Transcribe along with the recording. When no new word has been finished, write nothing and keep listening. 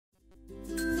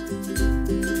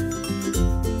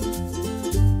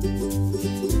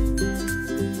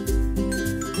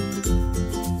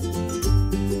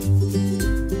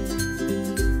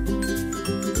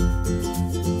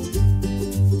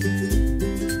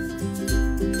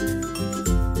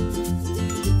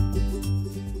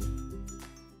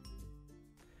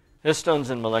Histones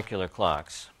and molecular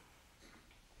clocks.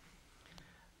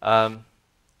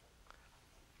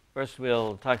 First,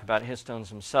 we'll talk about histones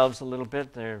themselves a little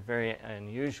bit. They're a very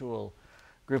unusual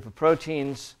group of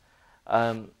proteins.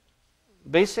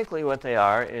 Basically, what they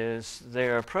are is they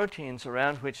are proteins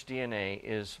around which DNA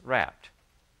is wrapped.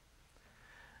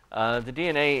 The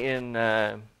DNA in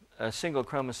a single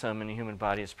chromosome in a human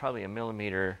body is probably 1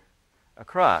 millimeter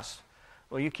across.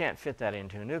 Well, you can't fit that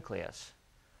into a nucleus.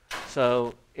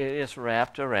 So it is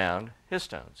wrapped around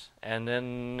histones. And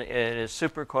then it is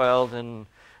supercoiled and a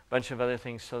bunch of other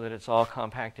things so that it's all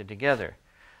compacted together.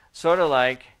 Sort of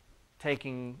like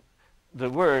taking the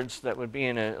words that would be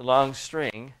in a long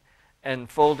string and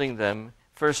folding them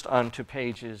first onto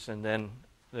pages and then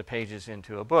the pages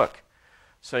into a book.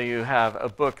 So you have a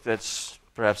book that's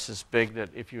perhaps as big that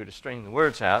if you were to string the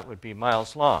words out would be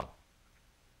miles long.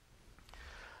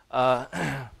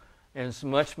 And it's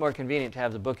much more convenient to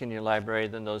have the book in your library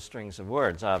than those strings of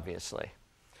words, obviously.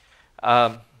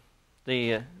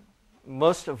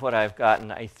 Most of what I've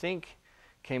gotten, I think,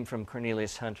 came from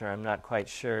Cornelius Hunter. I'm not quite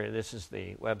sure. This is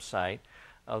the website,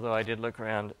 although I did look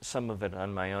around some of it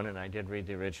on my own, and I did read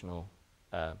the original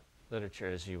literature,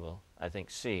 as you will, I think,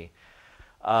 see.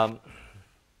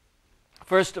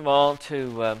 First of all,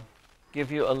 to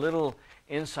give you a little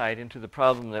insight into the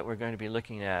problem that we're going to be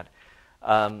looking at,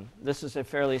 this is a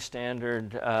fairly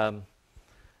standard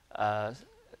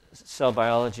cell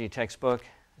biology textbook,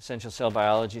 Essential Cell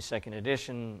Biology, 2nd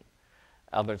edition,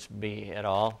 Alberts B. et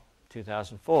al.,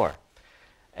 2004.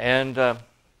 And the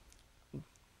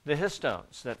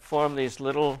histones that form these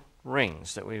little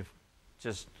rings that we've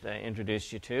just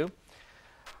introduced you to,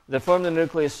 that form the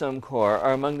nucleosome core,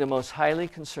 are among the most highly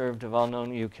conserved of all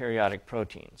known eukaryotic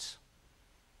proteins.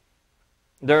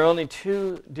 There are only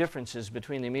 2 differences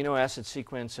between the amino acid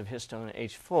sequence of histone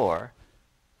H4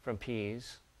 from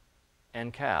peas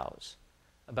and cows,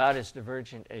 about as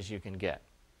divergent as you can get,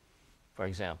 for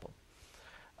example.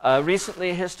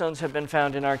 Recently, histones have been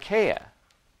found in archaea,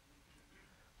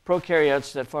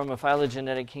 prokaryotes that form a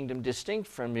phylogenetic kingdom distinct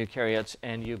from eukaryotes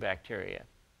and eubacteria.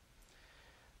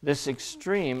 This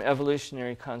extreme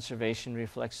evolutionary conservation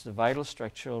reflects the vital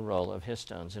structural role of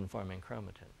histones in forming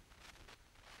chromatin.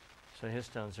 So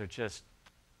histones are just,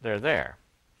 they're there.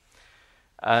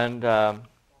 And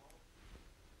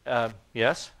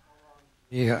yes?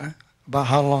 Yeah. About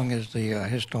how long is the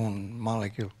histone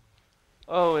molecule?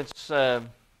 Oh, it's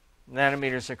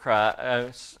nanometers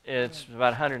across. It's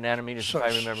about 100 nanometers, if I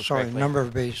remember correctly. Sorry, number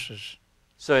of bases.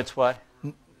 So it's what?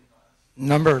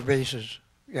 Number of bases,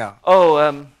 yeah.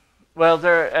 Oh, well,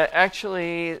 there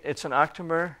actually, it's an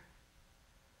octamer,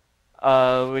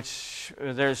 which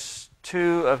there's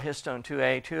 2 of histone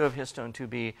 2A, 2 of histone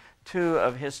 2B, 2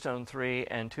 of histone 3,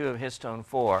 and 2 of histone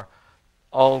 4,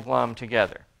 all glommed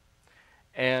together.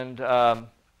 And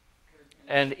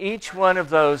each one of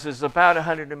those is about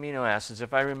 100 amino acids.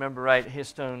 If I remember right,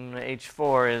 histone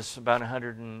H4 is about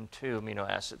 102 amino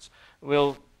acids.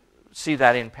 We'll see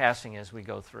that in passing as we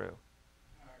go through.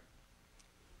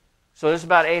 So there's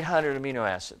about 800 amino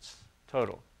acids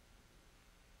total.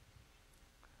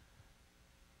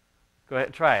 Go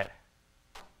ahead, try it.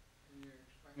 Can you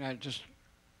explain that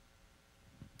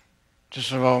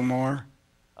just a little more?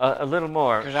 A little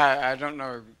more. Because I don't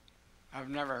know. I've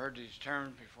never heard these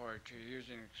terms before to use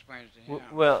and explain it to him.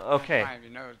 Well, okay. Fine if you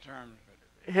know the terms.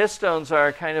 But histones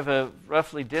are kind of a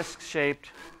roughly disc-shaped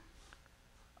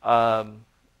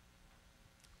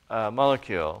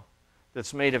molecule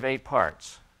that's made of 8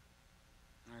 parts.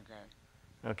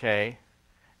 Okay. Okay.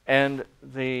 And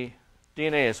the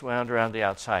DNA is wound around the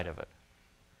outside of it.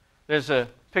 There's a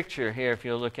picture here, if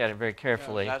you'll look at it very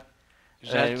carefully. Yeah,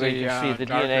 is that where you see the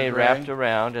DNA gray? wrapped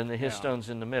around and the histones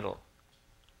in the middle.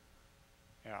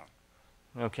 Yeah.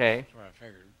 Okay. That's what I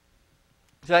figured.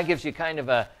 So that gives you kind of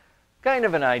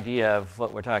an idea of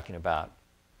what we're talking about.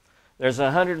 There's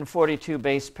 142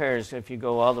 base pairs if you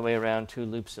go all the way around 2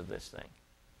 loops of this thing.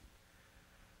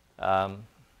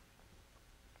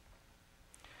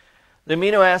 The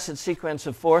amino acid sequence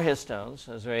of 4 histones,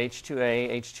 those are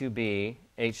H2A, H2B,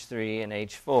 H3, and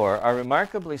H4, are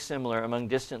remarkably similar among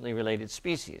distantly related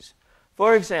species.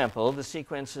 For example, the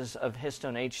sequences of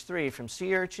histone H3 from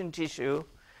sea urchin tissue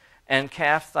and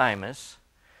calf thymus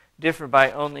differ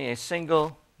by only a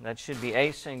single, that should be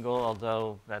a single,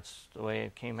 although that's the way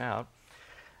it came out,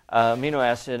 amino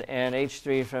acid, and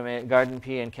H3 from garden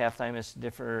pea and calf thymus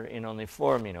differ in only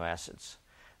 4 amino acids.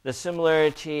 The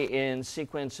similarity in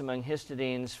sequence among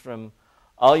histidines from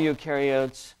all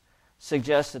eukaryotes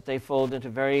suggests that they fold into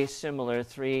very similar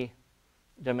 3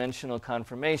 dimensional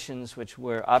conformations which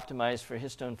were optimized for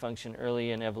histone function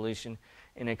early in evolution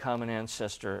in a common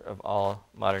ancestor of all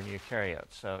modern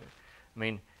eukaryotes. So, I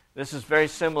mean, this is very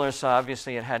similar, so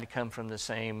obviously it had to come from the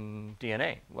same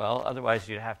DNA. Well, otherwise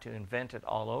you'd have to invent it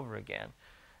all over again.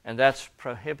 And that's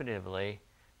prohibitively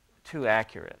too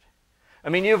accurate. I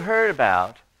mean, you've heard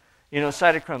about,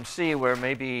 cytochrome C, where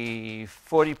maybe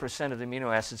 40% of the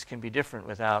amino acids can be different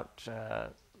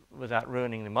without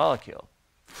ruining the molecule.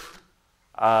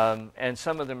 And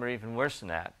some of them are even worse than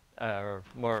that, or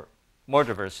more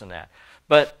diverse than that.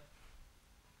 But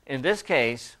in this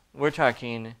case, we're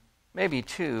talking maybe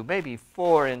 2, maybe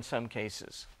 4 in some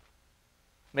cases.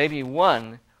 Maybe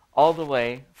 1 all the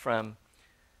way from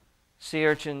sea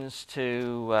urchins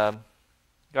to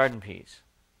garden peas,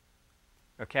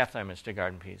 or calf thymus to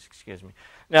garden peas, excuse me.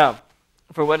 Now,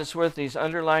 for what it's worth, these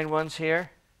underlined ones here,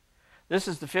 this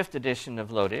is the 5th edition of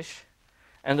Lodish,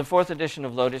 and the 4th edition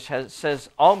of Lodish says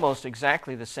almost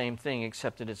exactly the same thing,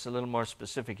 except that it's a little more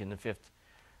specific in the 5th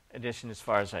edition as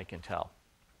far as I can tell.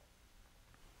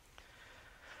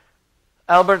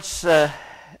 Alberts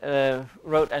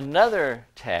wrote another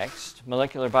text,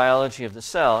 Molecular Biology of the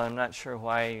Cell. I'm not sure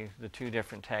why the 2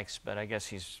 different texts, but I guess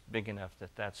he's big enough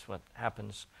that that's what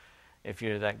happens if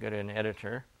you're that good an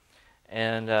editor.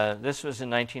 And this was in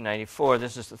 1994.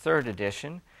 This is the 3rd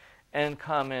edition, and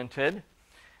commented,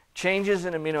 changes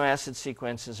in amino acid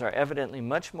sequences are evidently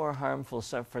much more harmful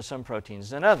for some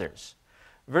proteins than others.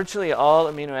 Virtually all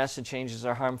amino acid changes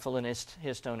are harmful in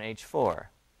histone H4.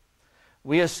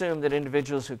 We assume that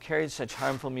individuals who carried such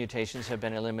harmful mutations have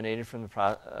been eliminated from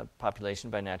the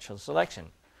population by natural selection.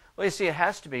 Well, you see, it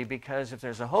has to be, because if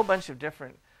there's a whole bunch of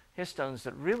different histones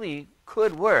that really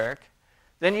could work,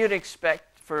 then you'd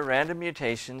expect for random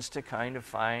mutations to kind of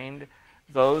find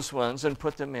those ones and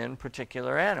put them in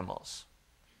particular animals.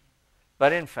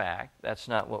 But in fact, that's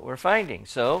not what we're finding.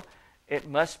 So it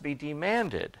must be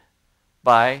demanded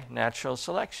by natural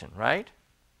selection, right?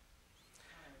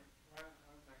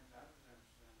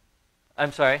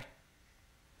 I'm sorry.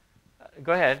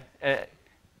 Go ahead.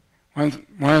 One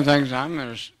of the things I'm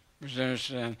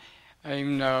interested in,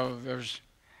 even though there's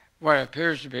what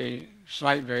appears to be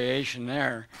slight variation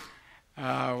there,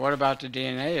 what about the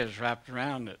DNA is wrapped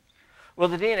around it? Well,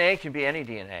 the DNA can be any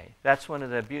DNA. That's one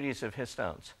of the beauties of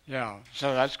histones. Yeah,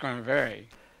 so that's going to vary.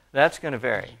 That's going to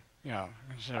vary. Yeah.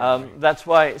 That's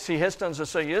why, see, histones are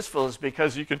so useful, is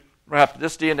because you can wrap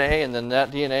this DNA and then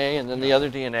that DNA and then the other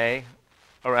DNA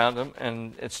around them,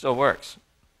 and it still works.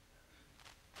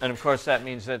 And of course, that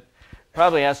means that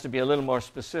probably has to be a little more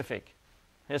specific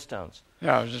histones.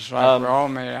 Yeah, it's just like we're all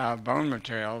made out of bone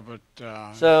material,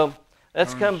 but... so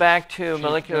let's come back to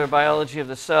Molecular Biology of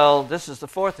the Cell. This is the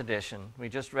 4th edition. We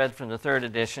just read from the 3rd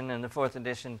edition, and the 4th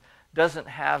edition doesn't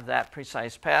have that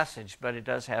precise passage, but it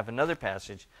does have another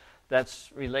passage that's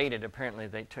related. Apparently,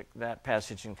 they took that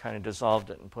passage and kind of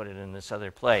dissolved it and put it in this other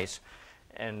place.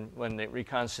 And when they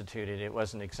reconstituted, it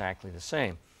wasn't exactly the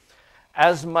same.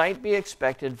 As might be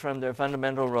expected from their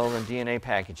fundamental role in DNA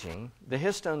packaging, the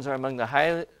histones are among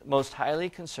the most highly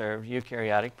conserved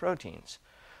eukaryotic proteins.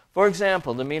 For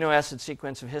example, the amino acid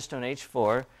sequence of histone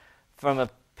H4 from a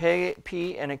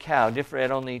pea and a cow differ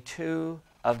at only 2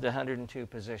 of the 102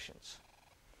 positions.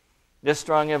 This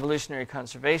strong evolutionary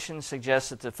conservation suggests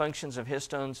that the functions of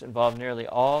histones involve nearly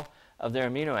all of their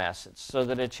amino acids, so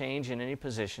that a change in any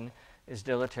position is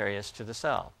deleterious to the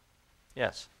cell.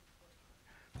 Yes?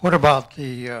 What about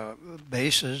the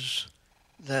bases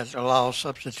that allow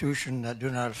substitution that do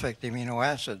not affect the amino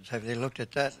acids? Have they looked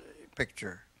at that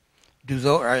picture?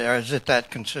 Or is it that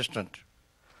consistent?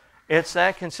 It's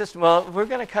that consistent. Well, we're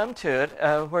going to come to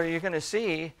it where you're going to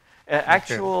see an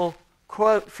actual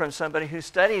quote from somebody who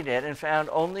studied it and found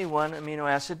only one amino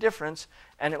acid difference,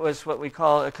 and it was what we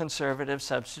call a conservative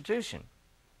substitution.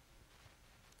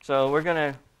 So we're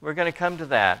going to come to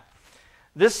that.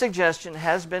 This suggestion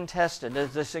has been tested.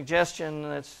 The suggestion,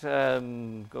 let's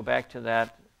go back to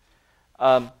that.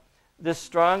 This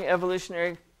strong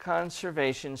evolutionary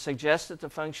conservation suggests that the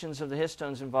functions of the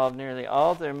histones involve nearly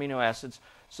all of their amino acids,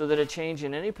 so that a change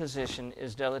in any position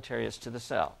is deleterious to the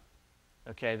cell.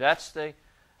 Okay, that's the,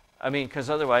 because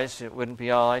otherwise it wouldn't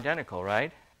be all identical,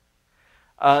 right?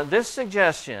 This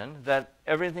suggestion that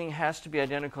everything has to be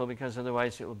identical because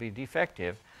otherwise it will be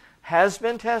defective has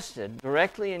been tested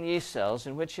directly in yeast cells,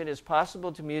 in which it is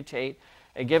possible to mutate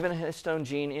a given histone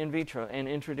gene in vitro and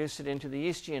introduce it into the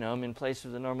yeast genome in place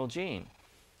of the normal gene.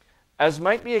 As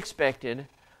might be expected,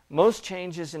 most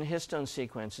changes in histone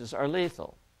sequences are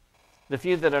lethal. The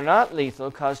few that are not lethal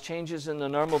cause changes in the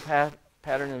normal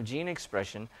pattern of gene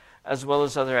expression, as well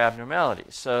as other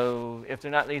abnormalities. So if they're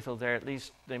not lethal, at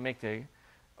least they make the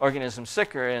organisms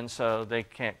sicker, and so they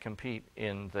can't compete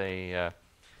in the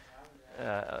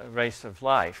race of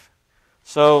life.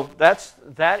 So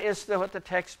that is what the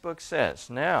textbook says.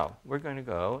 Now we're going to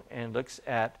go and look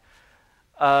at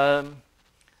a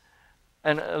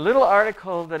little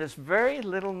article that is very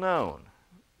little known,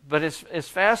 but is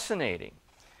fascinating.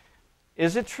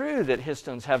 Is it true that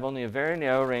histones have only a very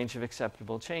narrow range of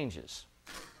acceptable changes?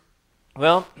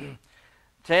 Well,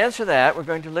 to answer that, we're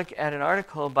going to look at an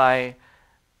article by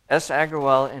S.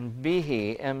 Agrawal and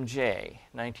Behe, M.J.,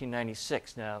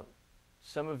 1996. Now,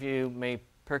 some of you may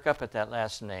perk up at that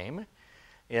last name.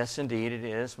 Yes, indeed, it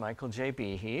is Michael J.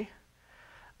 Behe.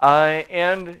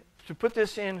 And to put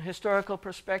this in historical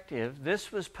perspective,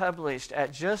 this was published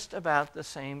at just about the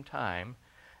same time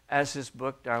as his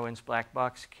book, Darwin's Black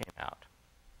Box, came out.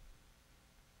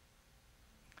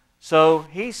 So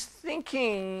he's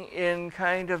thinking in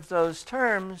kind of those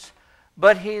terms,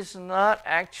 but he's not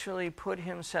actually put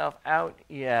himself out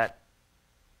yet,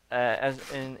 at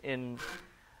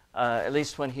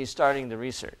least when he's starting the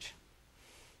research.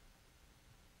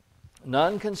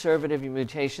 Non-conservative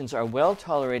mutations are well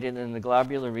tolerated in the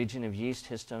globular region of yeast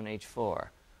histone H4.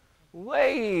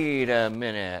 Wait a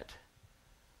minute.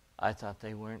 I thought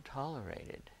they weren't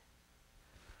tolerated.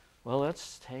 Well,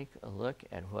 let's take a look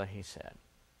at what he said.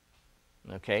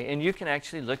 Okay, and you can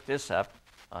actually look this up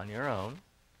on your own.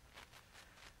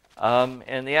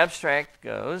 And the abstract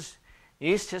goes,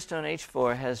 yeast histone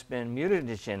H4 has been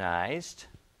mutagenized,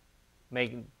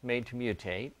 made to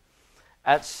mutate,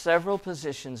 at several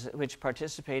positions which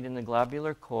participate in the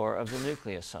globular core of the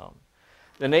nucleosome.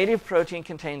 The native protein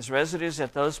contains residues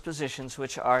at those positions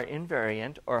which are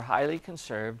invariant or highly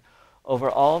conserved over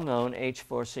all known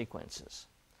H4 sequences,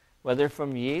 whether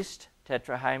from yeast,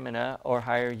 tetrahymena, or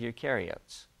higher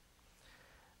eukaryotes.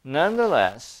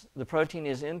 Nonetheless, the protein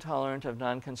is intolerant of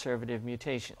non-conservative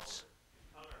mutations.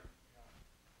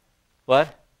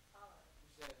 What?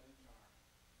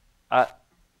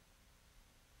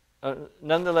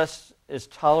 Nonetheless is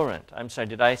tolerant. I'm sorry,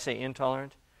 did I say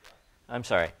intolerant? I'm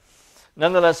sorry.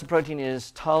 Nonetheless, the protein is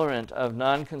tolerant of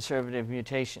non-conservative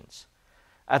mutations.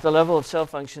 At the level of cell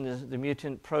function, the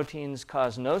mutant proteins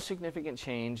cause no significant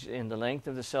change in the length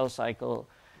of the cell cycle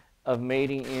of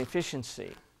mating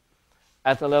efficiency.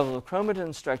 At the level of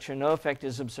chromatin structure, no effect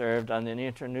is observed on the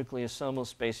internucleosomal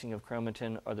spacing of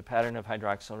chromatin or the pattern of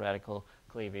hydroxyl radical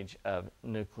cleavage of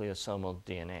nucleosomal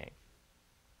DNA.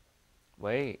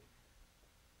 Wait.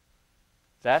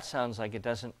 That sounds like it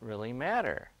doesn't really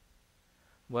matter.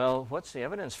 Well, what's the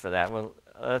evidence for that? Well,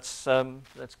 let's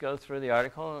go through the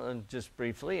article and just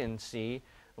briefly and see.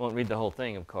 I won't read the whole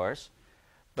thing, of course,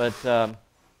 but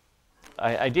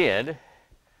I did.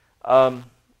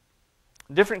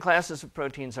 Different classes of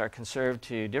proteins are conserved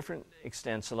to different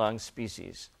extents along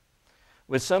species,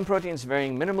 with some proteins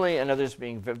varying minimally and others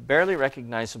being barely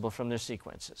recognizable from their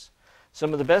sequences.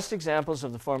 Some of the best examples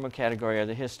of the former category are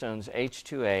the histones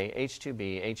H2A,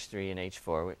 H2B, H3, and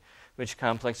H4, which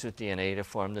complex with DNA to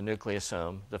form the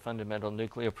nucleosome, the fundamental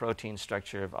nucleoprotein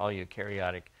structure of all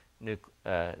eukaryotic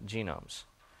genomes.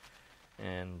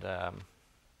 And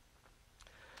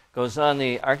goes on,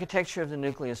 the architecture of the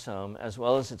nucleosome, as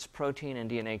well as its protein and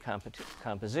DNA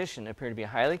composition, appear to be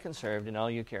highly conserved in all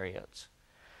eukaryotes.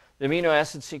 The amino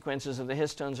acid sequences of the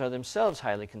histones are themselves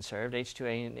highly conserved.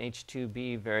 H2A and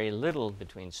H2B vary little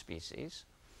between species.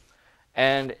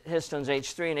 And histones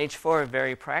H3 and H4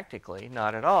 vary practically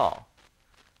not at all.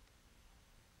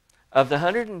 Of the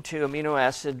 102 amino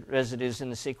acid residues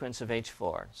in the sequence of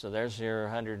H4, so there's your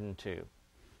 102,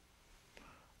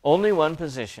 only one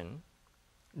position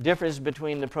differs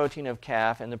between the protein of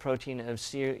calf and the protein of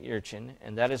sea urchin,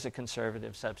 and that is a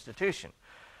conservative substitution.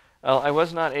 Well, I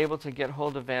was not able to get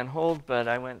hold of Van Holt, but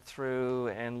I went through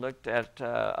and looked at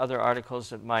other articles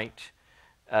that might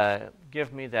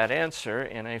give me that answer,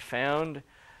 and I found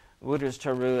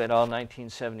Wouters-Tarrou et al.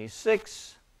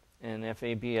 1976 in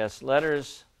FABS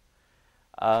Letters,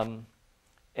 and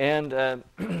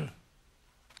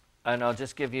I'll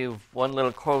just give you one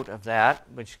little quote of that,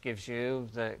 which gives you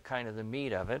the kind of the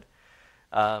meat of it.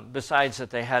 Besides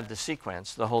that they had the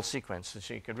sequence, the whole sequence,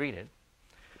 so you could read it.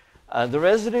 The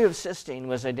residue of cysteine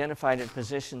was identified at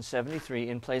position 73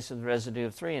 in place of the residue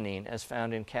of threonine as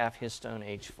found in calf histone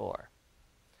H4.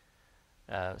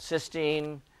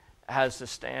 Cysteine has the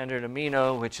standard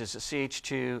amino, which is a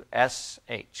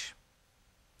CH2SH.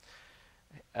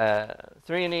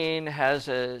 Threonine has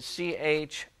a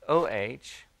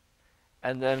CHOH,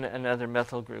 and then another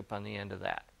methyl group on the end of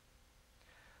that.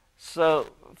 So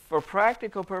for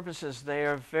practical purposes, they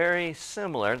are very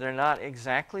similar. They're not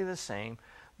exactly the same,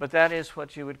 but that is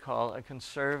what you would call a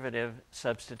conservative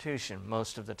substitution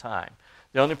most of the time.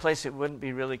 The only place it wouldn't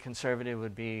be really conservative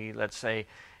would be, let's say,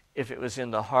 if it was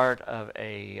in the heart of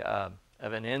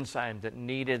an enzyme that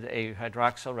needed a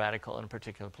hydroxyl radical in a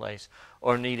particular place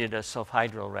or needed a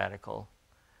sulfhydryl radical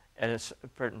at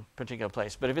a particular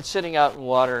place. But if it's sitting out in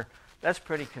water, that's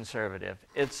pretty conservative.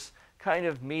 It's kind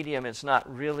of medium. It's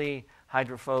not really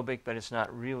hydrophobic, but it's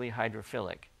not really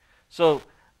hydrophilic. So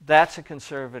that's a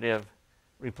conservative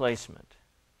replacement.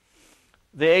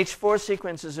 The H4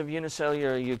 sequences of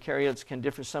unicellular eukaryotes can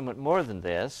differ somewhat more than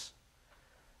this.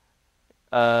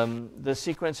 The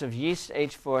sequence of yeast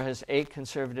H4 has 8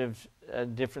 conservative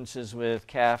differences with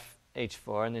calf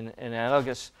H4, and an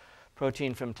analogous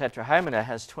protein from Tetrahymena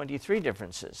has 23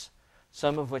 differences,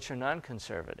 some of which are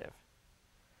non-conservative,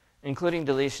 including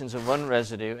deletions of one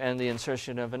residue and the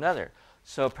insertion of another.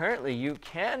 So apparently you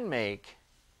can make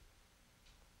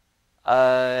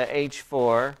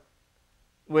H4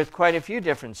 with quite a few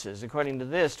differences. According to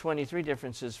this, 23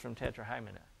 differences from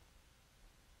Tetrahymena.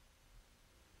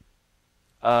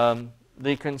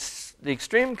 The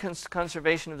extreme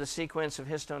conservation of the sequence of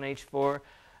histone H4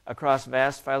 across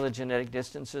vast phylogenetic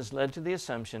distances led to the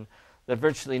assumption that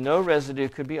virtually no residue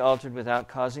could be altered without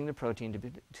causing the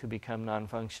protein to become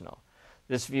non-functional.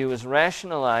 This view is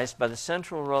rationalized by the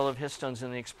central role of histones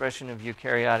in the expression of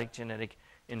eukaryotic genetic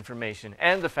information,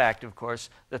 and the fact, of course,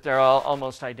 that they're all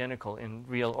almost identical in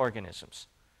real organisms.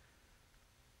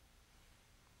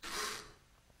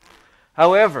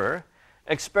 However,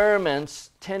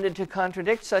 experiments tended to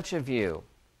contradict such a view.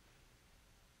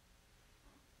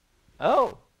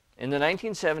 In the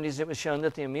 1970s, it was shown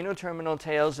that the amino-terminal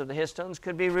tails of the histones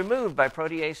could be removed by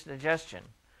protease digestion,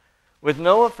 with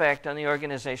no effect on the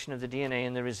organization of the DNA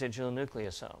in the residual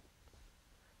nucleosome.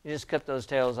 You just cut those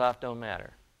tails off, don't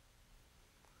matter.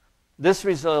 This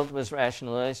result was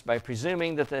rationalized by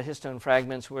presuming that the histone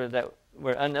fragments that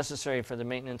were unnecessary for the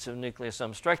maintenance of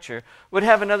nucleosome structure would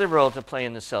have another role to play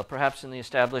in the cell, perhaps in the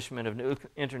establishment of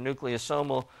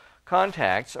internucleosomal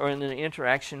contacts or in the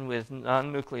interaction with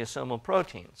non-nucleosomal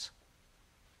proteins.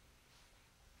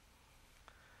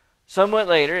 Somewhat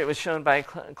later, it was shown by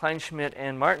Kleinschmidt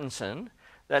and Martinson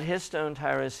that histone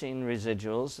tyrosine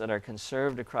residuals that are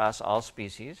conserved across all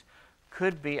species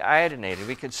could be iodinated.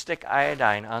 We could stick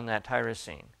iodine on that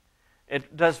tyrosine.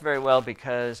 It does very well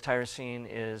because tyrosine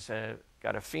is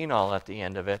got a phenol at the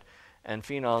end of it, and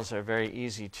phenols are very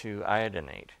easy to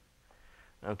iodinate.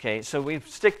 Okay, so we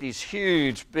stick these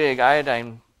huge, big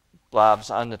iodine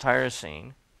blobs on the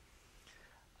tyrosine.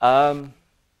 And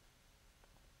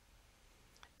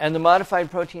the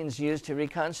modified proteins used to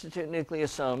reconstitute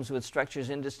nucleosomes with structures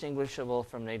indistinguishable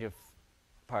from native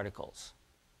particles.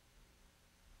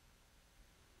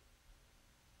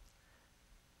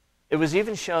 It was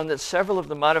even shown that several of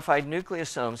the modified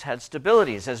nucleosomes had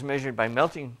stabilities as measured by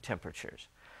melting temperatures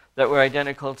that were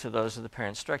identical to those of the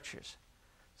parent structures.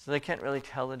 So they can't really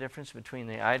tell the difference between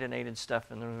the iodinated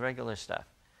stuff and the regular stuff.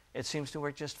 It seems to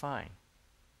work just fine.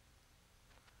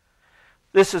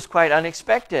 This is quite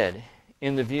unexpected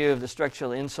in the view of the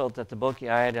structural insult that the bulky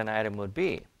iodine atom would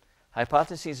be.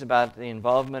 Hypotheses about the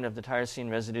involvement of the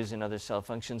tyrosine residues in other cell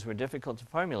functions were difficult to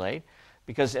formulate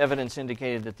because evidence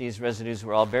indicated that these residues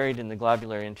were all buried in the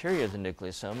globular interior of the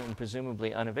nucleosome and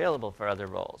presumably unavailable for other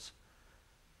roles.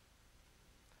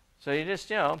 So you just,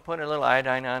 put a little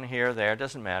iodine on here or there,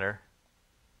 doesn't matter.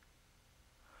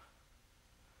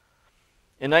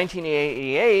 In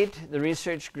 1988, the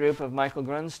research group of Michael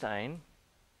Grunstein,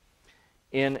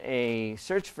 in a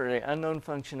search for the unknown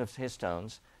function of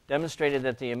histones, demonstrated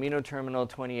that the amino-terminal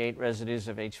 28 residues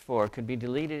of H4 could be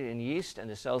deleted in yeast and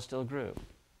the cell still grew.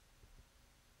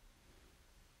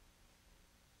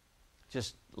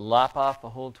 Just lop off a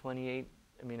whole 28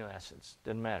 amino acids,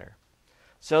 didn't matter.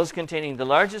 Cells containing the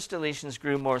largest deletions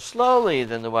grew more slowly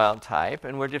than the wild type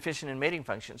and were deficient in mating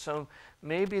function. So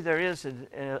maybe there is an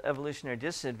evolutionary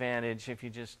disadvantage if you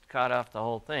just cut off the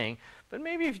whole thing, but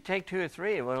maybe if you take 2 or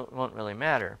 3, it won't really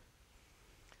matter.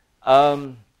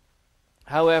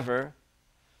 However,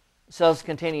 cells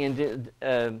containing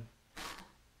deletions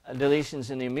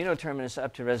in the amino terminus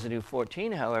up to residue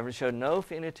 14, however, showed no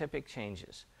phenotypic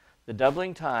changes. The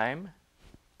doubling time,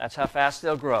 that's how fast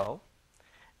they'll grow,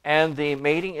 and the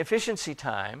mating efficiency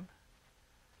time,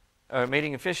 or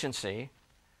mating efficiency,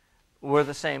 were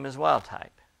the same as wild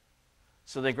type.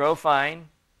 So they grow fine,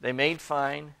 they mate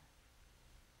fine.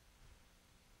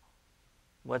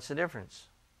 What's the difference?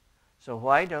 So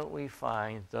why don't we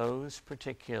find those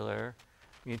particular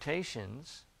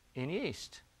mutations in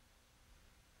yeast?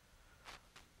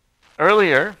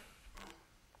 Earlier,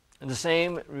 the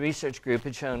same research group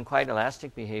had shown quite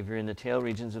elastic behavior in the tail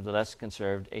regions of the less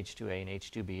conserved H2A and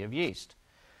H2B of yeast.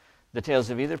 The tails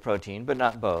of either protein, but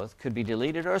not both, could be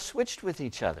deleted or switched with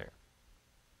each other,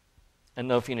 and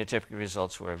no phenotypic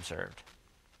results were observed.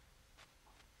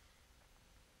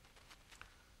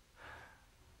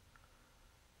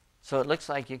 So it looks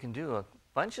like you can do a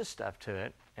bunch of stuff to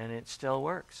it, and it still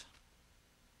works.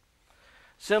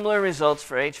 Similar results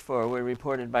for H4 were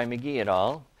reported by McGee et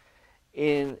al.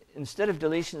 Instead of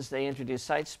deletions, they introduced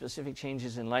site-specific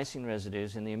changes in lysine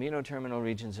residues in the amino-terminal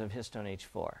regions of histone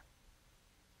H4.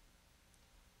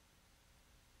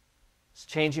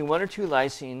 Changing one or two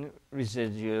lysine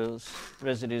residues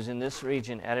in this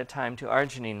region at a time to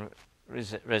arginine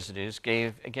residues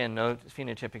gave, again, no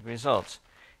phenotypic results,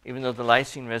 even though the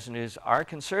lysine residues are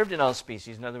conserved in all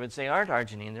species. In other words, they aren't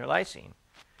arginine, they're lysine,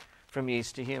 from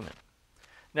yeast to human.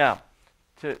 Now,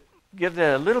 to give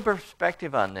a little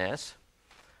perspective on this,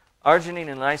 arginine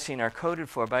and lysine are coded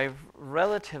for by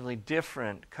relatively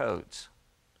different codes.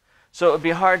 So it would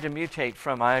be hard to mutate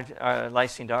from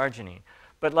lysine to arginine.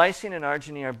 But lysine and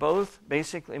arginine are both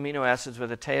basic amino acids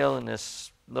with a tail in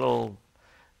this little,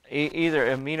 either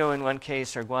amino in one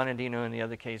case or guanidino in the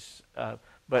other case,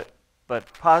 but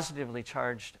positively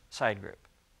charged side group.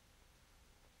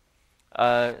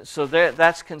 So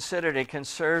that's considered a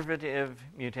conservative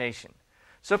mutation.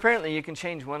 So apparently you can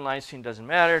change one lysine, doesn't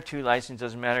matter, two lysines,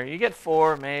 doesn't matter. You get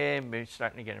four, maybe you're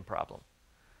starting to get a problem.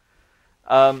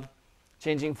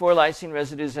 Changing 4 lysine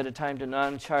residues at a time to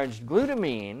non-charged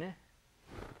glutamine,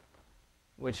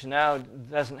 which now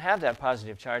doesn't have that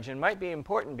positive charge, and might be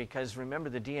important because,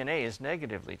 remember, the DNA is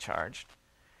negatively charged.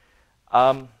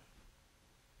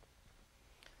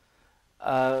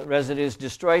 Residues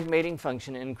destroyed mating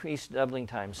function and increased doubling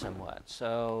time somewhat.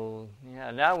 So yeah,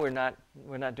 now we're not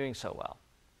doing so well.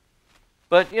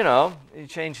 But you know, you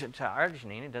change it to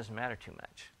arginine, it doesn't matter too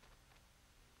much.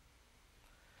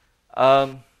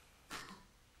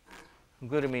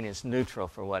 Glutamine is neutral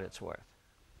for what it's worth.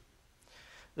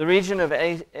 The region of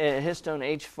histone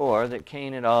H4 that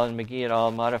Kane et al. And McGee et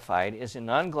al. Modified is a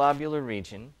non-globular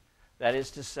region. That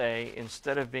is to say,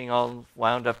 instead of being all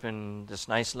wound up in this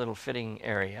nice little fitting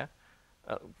area,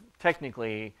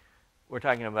 technically we're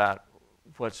talking about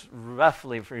what's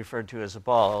roughly referred to as a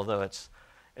ball, although it's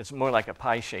more like a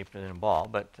pie shape than a ball,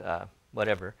 but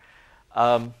whatever.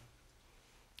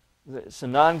 It's a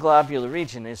non-globular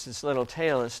region. Is this little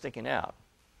tail is sticking out,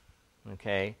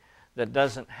 okay, that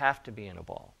doesn't have to be in a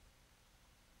ball.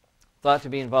 Thought to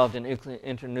be involved in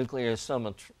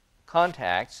internucleosomal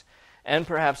contacts and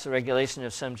perhaps the regulation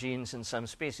of some genes in some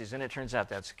species, and it turns out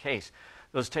that's the case.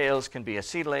 Those tails can be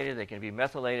acetylated, they can be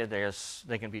methylated,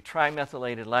 they can be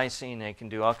trimethylated lysine, they can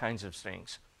do all kinds of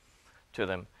things to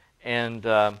them. And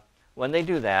when they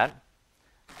do that,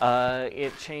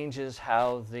 it changes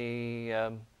how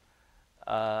the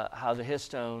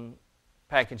histone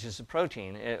packages the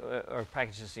protein or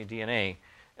packages the DNA.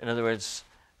 In other words,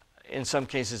 in some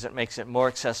cases it makes it more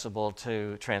accessible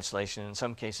to translation. In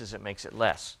some cases it makes it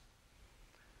less.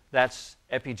 That's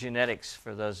epigenetics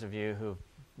for those of you who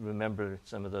remember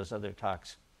some of those other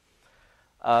talks.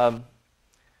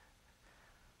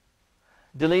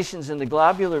 Deletions in the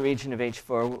globular region of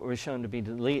H4 were shown to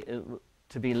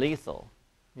be lethal.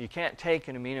 You can't take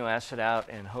an amino acid out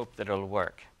and hope that it'll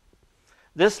work.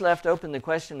 This left open the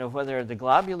question of whether the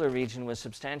globular region was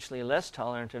substantially less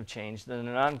tolerant of change than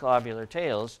the non-globular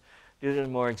tails due to the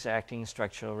more exacting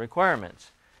structural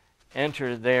requirements.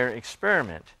 Enter their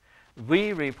experiment.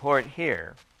 We report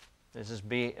here, this is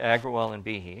Agrawal and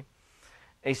Behe,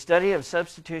 a study of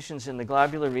substitutions in the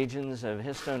globular regions of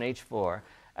histone H4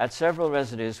 at several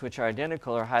residues which are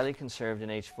identical or highly conserved in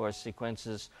H4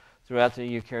 sequences throughout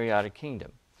the eukaryotic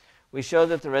kingdom. We show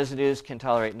that the residues can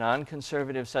tolerate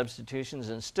non-conservative substitutions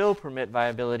and still permit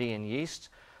viability in yeasts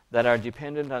that are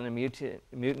dependent on the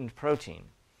mutant protein.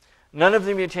 None of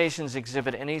the mutations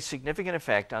exhibit any significant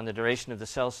effect on the duration of the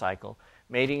cell cycle,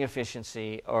 mating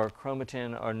efficiency, or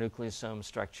chromatin or nucleosome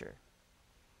structure.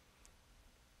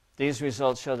 These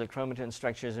results show that chromatin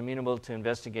structure is amenable to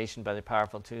investigation by the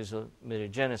powerful tools of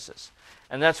mutagenesis.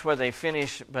 And that's where they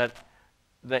finish, but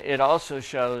it also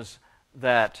shows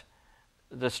that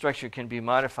the structure can be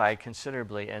modified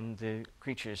considerably and the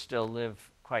creatures still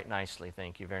live quite nicely.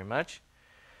 Thank you very much.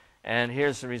 And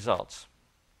here's the results.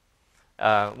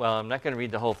 Well, I'm not going to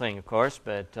read the whole thing, of course,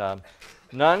 but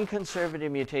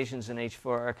non-conservative mutations in H4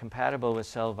 are compatible with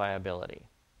cell viability.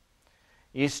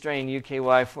 Yeast strain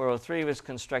UKY403 was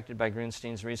constructed by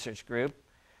Grunstein's research group.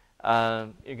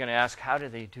 You're going to ask, how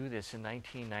did they do this in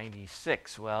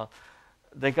 1996? Well,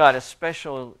 they got a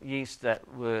special yeast that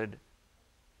would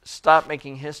stop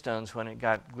making histones when it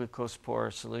got glucose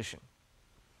poor solution.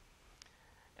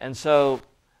 And so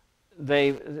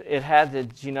it had the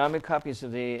genomic copies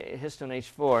of the histone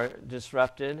H4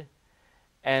 disrupted,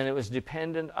 and it was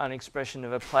dependent on expression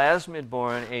of a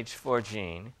plasmid-borne H4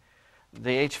 gene.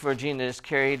 The H4 gene that is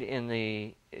carried in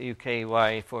the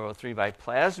UKY403 by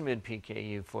plasmid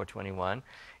PKU421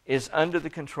 is under the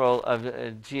control of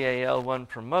a GAL1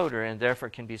 promoter and therefore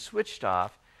can be switched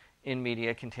off in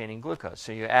media containing glucose.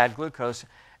 So you add glucose,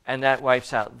 and that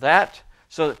wipes out that.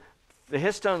 So the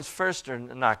histones first are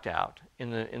knocked out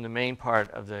in the main part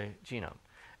of the genome.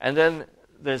 And then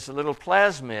there's a little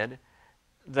plasmid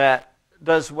that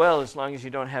does well as long as you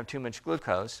don't have too much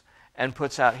glucose, and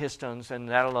puts out histones, and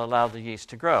that'll allow the yeast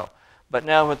to grow. But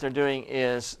now what they're doing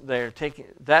is they're taking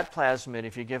that plasmid,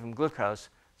 if you give them glucose,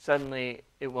 suddenly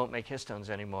it won't make histones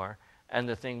anymore, and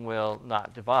the thing will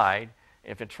not divide.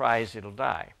 If it tries, it'll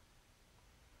die.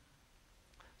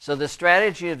 So the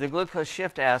strategy of the glucose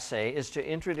shift assay is to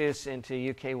introduce into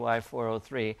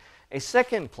UKY403 a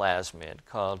second plasmid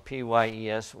called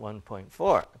PYES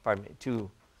 1.4, pardon me,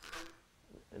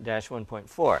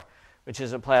 2-1.4, which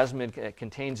is a plasmid that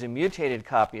contains a mutated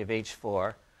copy of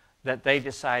H4 that they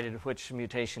decided which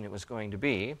mutation it was going to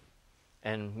be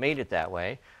and made it that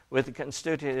way with a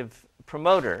constitutive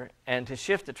promoter and to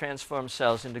shift the transformed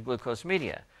cells into glucose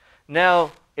media.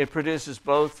 Now it produces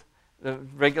both the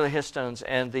regular histones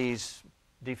and these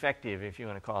defective, if you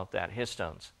want to call it that,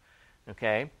 histones.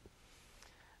 Okay?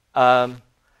 Then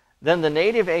the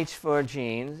native H4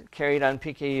 gene carried on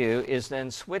PKU is then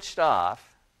switched off,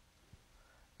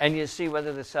 and you see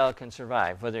whether the cell can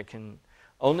survive, whether it can.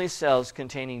 Only cells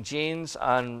containing genes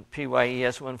on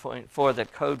PYES 1.4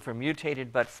 that code for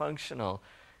mutated but functional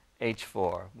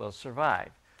H4 will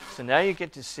survive. So now you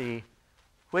get to see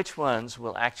which ones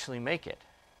will actually make it.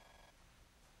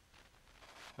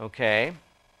 Okay?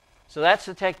 So that's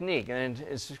the technique, and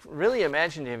it's really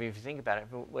imaginative if you think about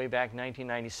it, way back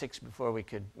 1996 before we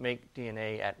could make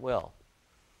DNA at will,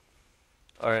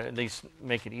 or at least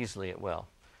make it easily at will.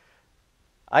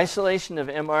 Isolation of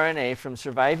mRNA from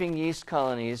surviving yeast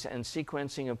colonies and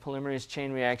sequencing of polymerase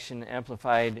chain reaction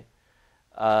amplified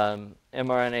mRNA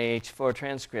H4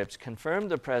 transcripts confirmed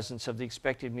the presence of the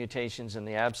expected mutations in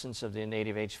the absence of the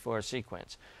native H4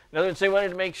 sequence. In other words, they wanted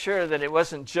to make sure that it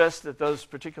wasn't just that those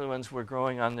particular ones were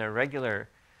growing on their regular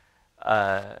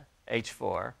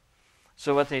H4.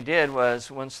 So what they did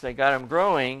was, once they got them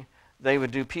growing, they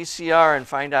would do PCR and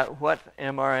find out what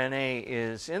mRNA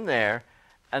is in there,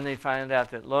 and they found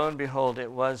out that, lo and behold, it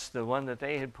was the one that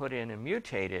they had put in and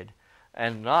mutated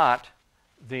and not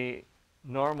the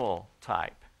normal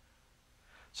type.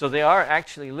 So they are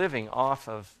actually living off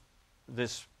of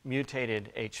this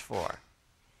mutated H4.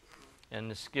 And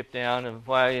to skip down a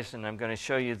ways, and I'm going to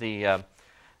show you the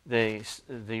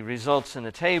results in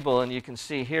the table, and you can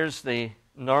see here's the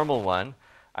normal one,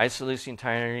 isoleucine,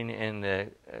 tyrene, and the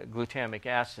glutamic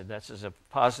acid. This is a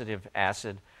positive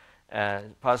acid,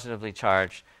 positively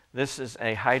charged. This is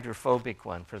a hydrophobic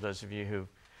one, for those of you who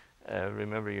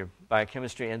remember your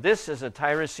biochemistry. And this is a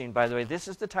tyrosine, by the way. This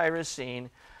is the tyrosine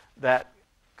that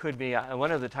could be,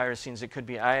 one of the tyrosines that could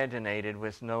be iodinated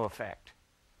with no effect.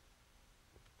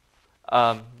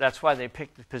 That's why they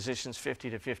picked the positions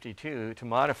 50 to 52 to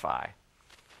modify.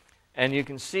 And you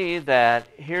can see that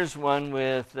here's one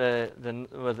with the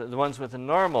ones with the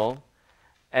normal,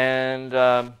 and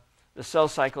the cell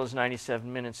cycle is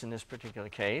 97 minutes in this particular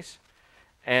case,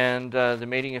 and the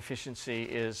mating efficiency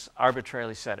is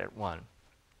arbitrarily set at 1.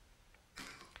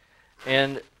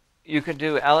 And you could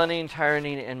do alanine,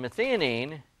 tyranine, and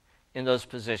methionine in those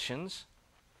positions,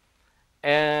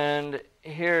 and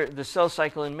here the cell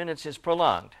cycle in minutes is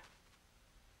prolonged.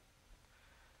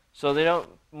 So they don't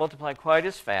multiply quite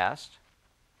as fast,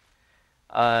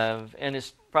 and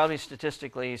it's probably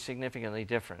statistically significantly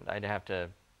different. I'd have to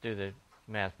do the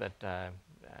math, but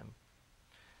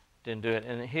didn't do it.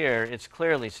 And here, it's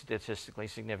clearly statistically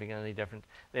significantly different.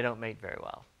 They don't mate very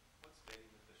well. What's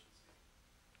mating efficiency?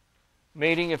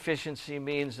 Mating efficiency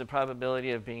means the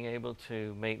probability of being able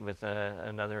to mate with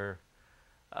another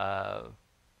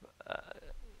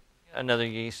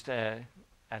yeast at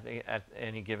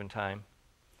any given time.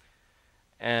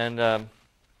 And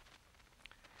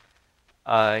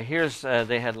here's,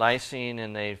 they had lysine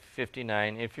and they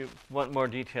 59. If you want more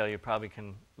detail, you probably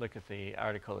can look at the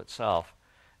article itself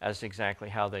as to exactly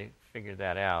how they figured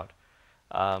that out.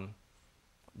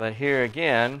 But here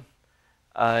again,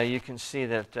 you can see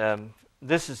that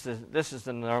this is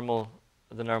the normal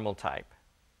type.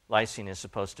 Lysine is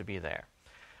supposed to be there.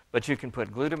 But you can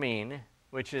put glutamine,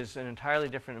 which is an entirely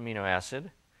different amino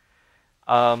acid,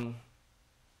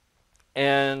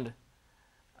 and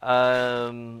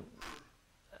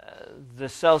the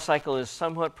cell cycle is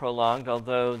somewhat prolonged,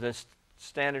 although the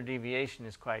standard deviation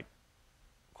is quite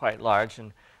large,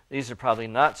 and these are probably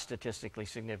not statistically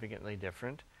significantly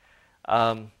different.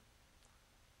 Pardon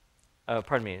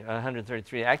me,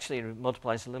 133 actually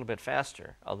multiplies a little bit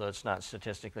faster, although it's not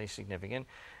statistically significant.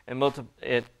 And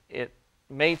it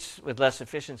mates with less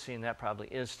efficiency, and that probably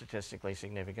is statistically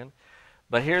significant.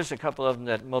 But here's a couple of them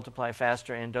that multiply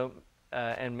faster and don't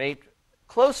and mate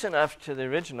close enough to the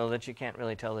original that you can't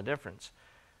really tell the difference.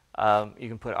 You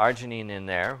can put arginine in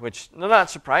there, which not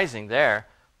surprising there,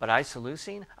 but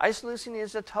isoleucine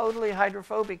is a totally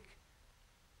hydrophobic.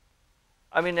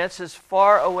 I mean, that's as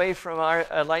far away from our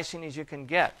lysine as you can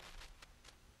get.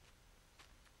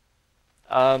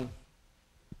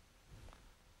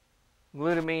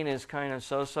 Glutamine is kind of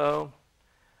so-so.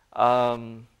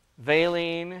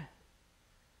 Valine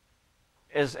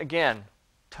is, again,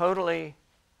 totally,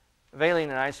 valine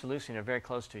and isoleucine are very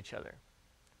close to each other.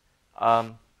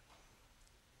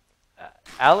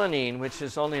 Alanine, which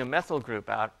is only a methyl group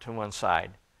out to one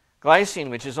side. Glycine,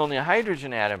 which is only a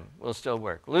hydrogen atom, will still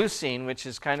work. Leucine, which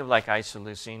is kind of like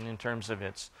isoleucine in terms of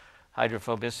its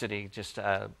hydrophobicity, just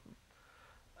not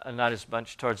as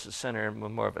much towards the center,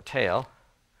 more of a tail.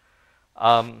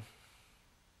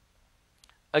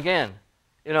 Again,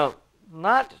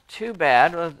 not too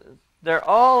bad. They're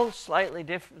all slightly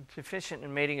deficient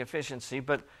in mating efficiency,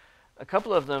 but a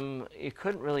couple of them you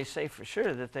couldn't really say for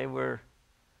sure that they were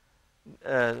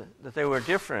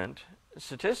different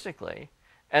statistically.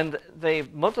 And they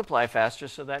multiply faster,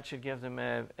 so that should give them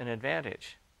an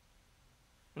advantage.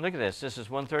 And look at this. This is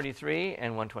 133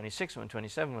 and 126,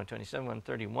 127, 127,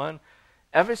 131.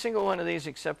 Every single one of these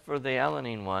except for the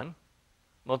alanine one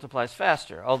multiplies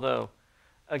faster, although,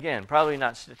 again, probably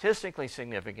not statistically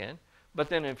significant, but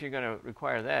then if you're going to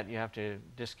require that, you have to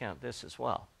discount this as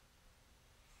well.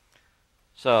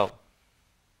 So,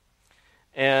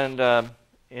 and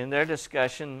in their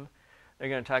discussion, they're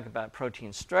going to talk about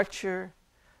protein structure,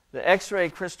 the X-ray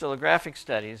crystallographic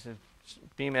studies,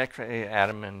 beam X-ray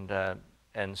atom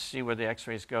and see where the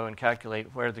X-rays go and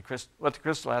calculate what the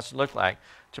crystal has to look like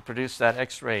to produce that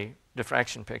X-ray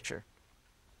diffraction picture.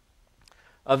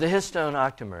 Of the histone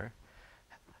octamer,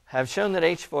 have shown that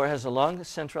H4 has a long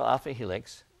central alpha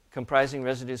helix comprising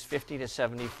residues 50 to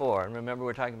 74. And remember,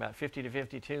 we're talking about 50 to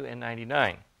 52 and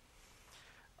 99.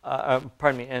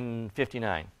 And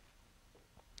 59.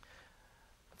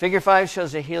 Figure 5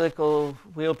 shows a helical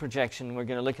wheel projection, we're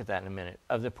going to look at that in a minute,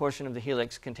 of the portion of the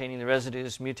helix containing the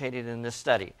residues mutated in this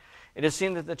study. It is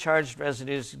seen that the charged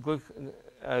residues,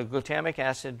 glutamic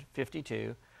acid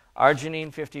 52,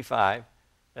 arginine 55,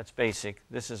 that's basic,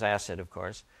 this is acid of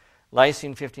course,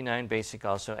 lysine 59, basic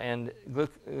also, and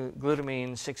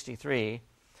glutamine 63,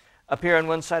 appear on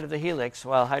one side of the helix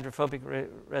while hydrophobic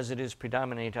residues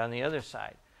predominate on the other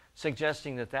side,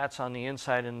 suggesting that that's on the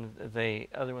inside and the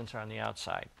other ones are on the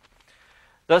outside.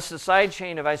 Thus, the side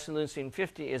chain of isoleucine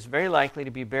 50 is very likely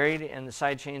to be buried, and the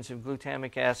side chains of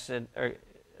glutamic acid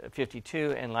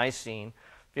 52 and lysine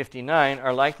 59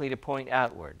 are likely to point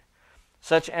outward.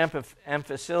 Such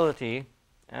amphicity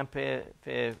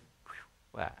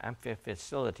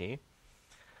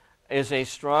is a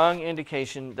strong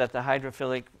indication that the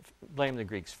hydrophilic, blame the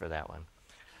Greeks for that one,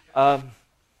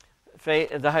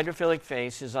 the hydrophilic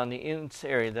face is on the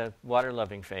interior, the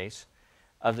water-loving face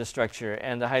of the structure,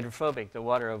 and the hydrophobic, the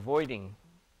water-avoiding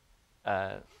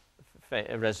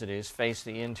residues, face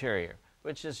the interior,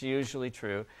 which is usually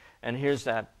true. And here's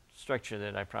that structure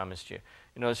that I promised you.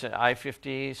 You notice that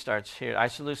I-50 starts here,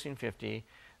 isoleucine 50.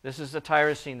 This is the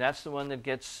tyrosine. That's the one that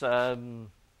gets the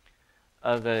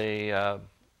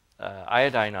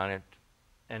iodine on it,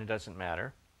 and it doesn't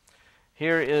matter.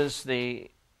 Here is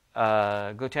the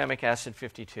glutamic acid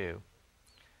 52.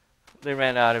 They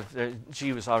ran out of, the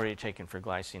G was already taken for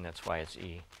glycine, that's why it's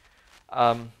E.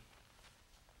 And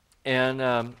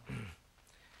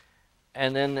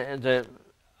then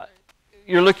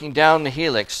you're looking down the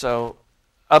helix, so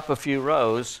up a few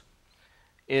rows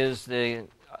is the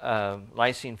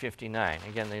lysine 59.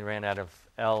 Again, they ran out of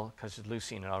L because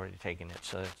leucine had already taken it,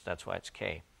 so that's why it's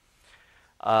K.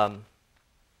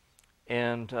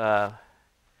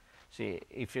 See,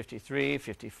 E53,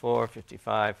 54,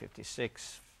 55,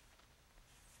 56,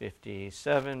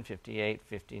 57, 58,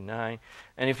 59.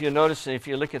 And if you notice, if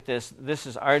you look at this, this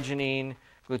is arginine,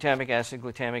 glutamic acid,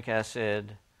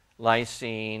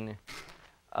 lysine,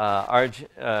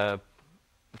 arginine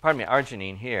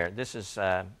here. This is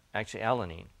actually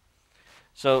alanine.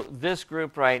 So this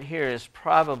group right here is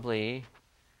probably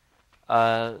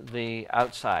the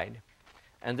outside.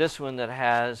 And this one that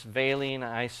has valine,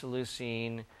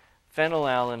 isoleucine,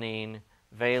 phenylalanine,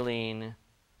 valine,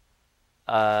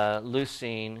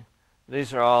 leucine,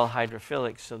 These are all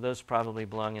hydrophilic, so those probably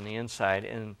belong in the inside.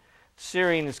 And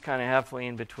serine is kind of halfway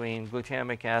in between.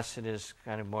 Glutamic acid is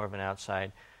kind of more of an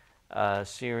outside.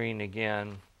 Serine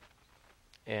again.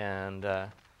 And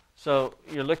so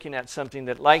you're looking at something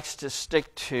that likes to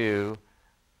stick to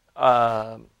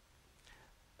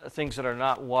things that are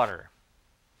not water.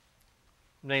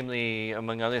 Namely,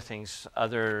 among other things,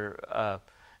 other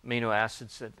amino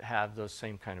acids that have those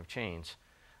same kind of chains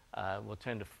will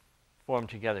tend to form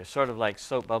together, sort of like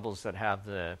soap bubbles that have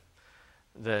the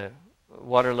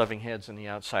water-loving heads on the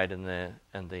outside and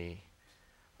the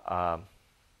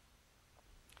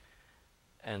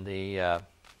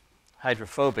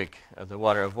hydrophobic, the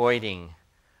water-avoiding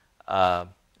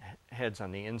heads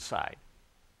on the inside,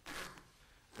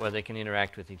 where they can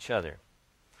interact with each other.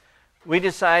 We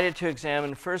decided to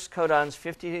examine first codons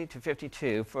 50 to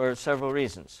 52 for several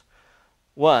reasons.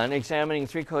 One, examining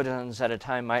 3 codons at a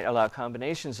time might allow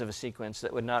combinations of a sequence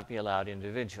that would not be allowed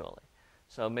individually.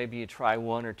 So maybe you try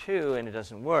 1 or 2 and it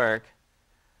doesn't work,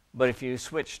 but if you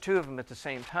switch 2 of them at the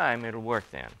same time, it'll work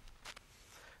then.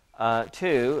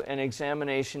 2, an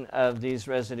examination of these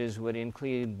residues would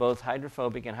include both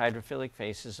hydrophobic and hydrophilic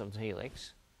faces of the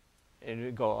helix. It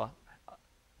would go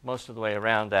most of the way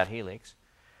around that helix.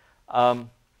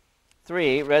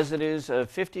 3, residues of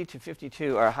 50 to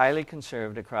 52 are highly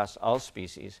conserved across all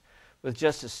species, with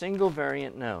just a single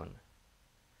variant known.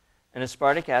 An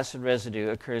aspartic acid residue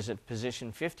occurs at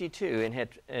position 52 in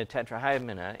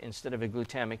tetrahymena instead of a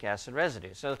glutamic acid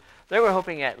residue. So they were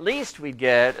hoping at least we'd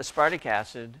get aspartic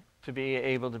acid to be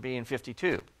able to be in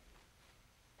 52.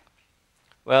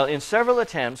 Well, in several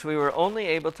attempts, we were only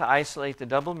able to isolate the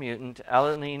double mutant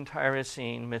alanine,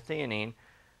 tyrosine, methionine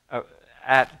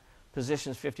at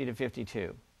positions 50 to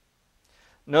 52.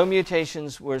 No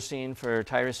mutations were seen for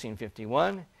tyrosine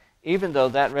 51, even though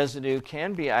that residue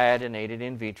can be iodinated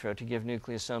in vitro to give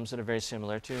nucleosomes that are very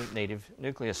similar to native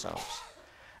nucleosomes.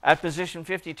 At position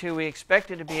 52, we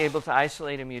expected to be able to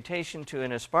isolate a mutation to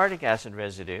an aspartic acid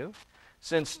residue,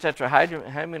 since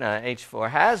tetrahymena H4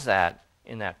 has that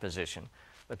in that position,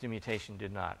 but the mutation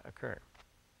did not occur.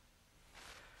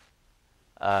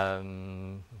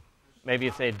 Maybe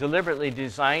if they deliberately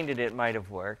designed it, it might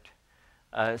have worked.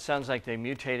 It sounds like they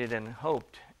mutated and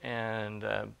hoped, and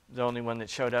the only one that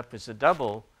showed up is the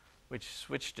double, which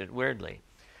switched it weirdly.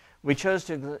 We chose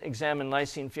to examine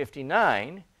lysine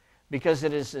 59 because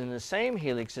it is in the same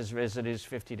helix as residues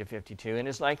 50 to 52 and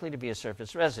is likely to be a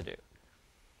surface residue.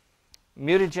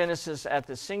 Mutagenesis at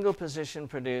the single position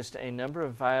produced a number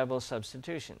of viable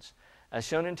substitutions. As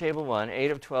shown in Table 1,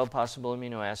 8 of 12 possible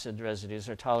amino acid residues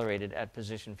are tolerated at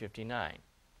position 59.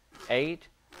 8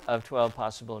 of 12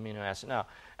 possible amino acids. Now,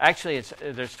 actually,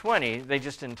 there's 20. They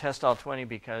just didn't test all 20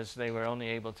 because they were only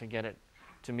able to get it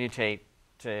to mutate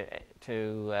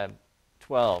to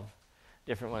 12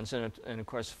 different ones. And of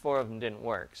course, 4 of them didn't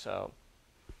work. So,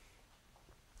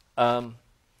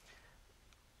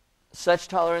 such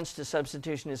tolerance to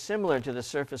substitution is similar to the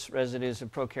surface residues of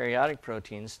prokaryotic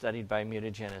proteins studied by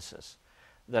mutagenesis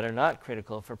that are not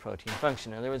critical for protein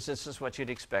function. In other words, this is what you'd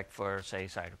expect for, say,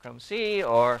 cytochrome C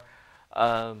or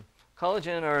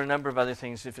collagen or a number of other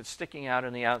things. If it's sticking out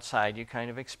on the outside, you kind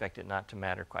of expect it not to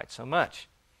matter quite so much.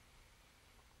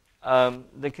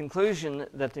 The conclusion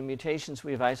that the mutations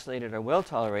we've isolated are well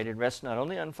tolerated rests not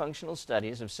only on functional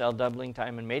studies of cell doubling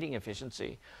time and mating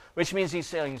efficiency, which means these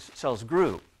cells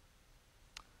grew.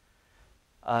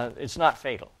 It's not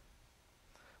fatal.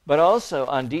 But also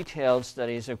on detailed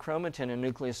studies of chromatin and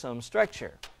nucleosome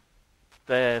structure.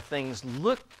 The things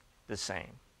look the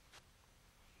same.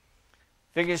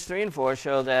 Figures 3 and 4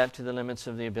 show that to the limits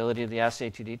of the ability of the assay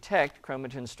to detect,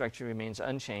 chromatin structure remains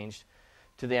unchanged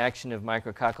to the action of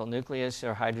micrococcal nucleus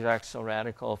or hydroxyl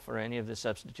radical for any of the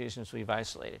substitutions we've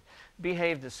isolated.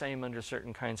 Behave the same under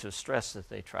certain kinds of stress that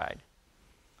they tried.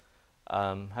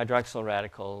 Hydroxyl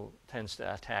radical tends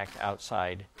to attack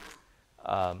outside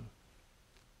amino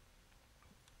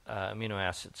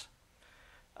acids.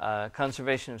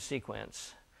 Conservation of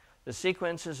sequence. The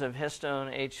sequences of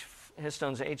histones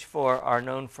H4 are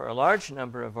known for a large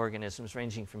number of organisms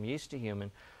ranging from yeast to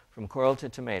human, from coral to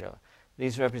tomato.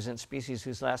 These represent species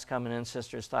whose last common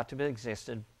ancestor is thought to have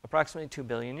existed approximately 2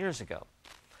 billion years ago,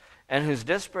 and whose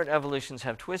disparate evolutions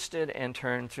have twisted and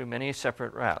turned through many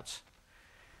separate routes.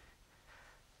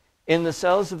 In the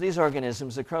cells of these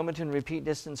organisms, the chromatin repeat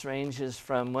distance ranges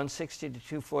from 160 to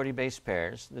 240 base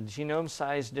pairs. The genome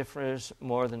size differs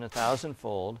more than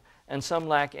 1,000-fold, and some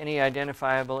lack any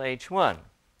identifiable H1.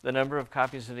 The number of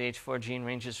copies of the H4 gene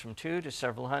ranges from 2 to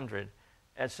several hundred,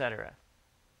 etc.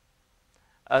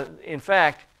 In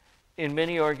fact, in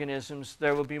many organisms,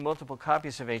 there will be multiple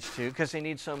copies of H2 because they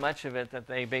need so much of it that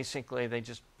they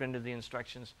just printed the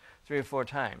instructions 3 or 4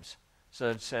 times.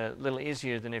 So it's a little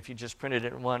easier than if you just printed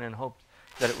it in one and hoped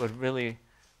that it would really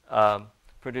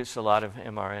produce a lot of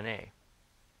mRNA.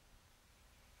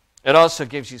 It also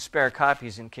gives you spare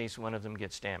copies in case one of them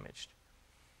gets damaged.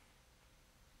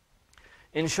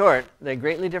 In short, they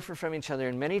greatly differ from each other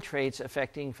in many traits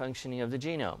affecting functioning of the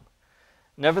genome.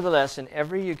 Nevertheless, in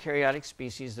every eukaryotic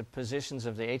species, the positions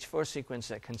of the H4 sequence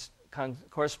that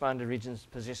correspond to regions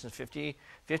positions 50,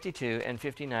 52, and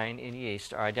 59 in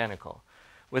yeast are identical,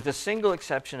 with a single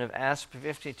exception of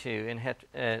ASP52 in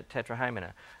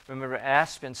tetrahymena. Remember,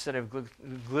 ASP instead of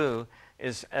glue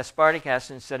is aspartic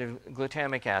acid instead of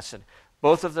glutamic acid.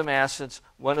 Both of them acids.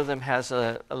 One of them has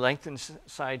a lengthened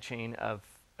side chain of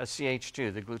a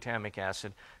CH2, the glutamic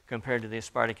acid, compared to the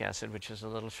aspartic acid, which is a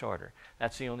little shorter.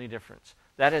 That's the only difference.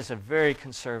 That is a very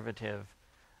conservative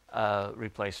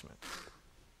replacement.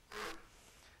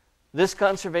 This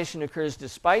conservation occurs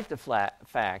despite the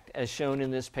fact, as shown in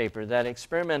this paper, that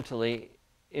experimentally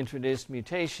introduced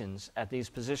mutations at these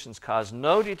positions cause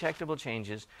no detectable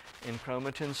changes in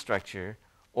chromatin structure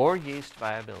or yeast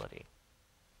viability.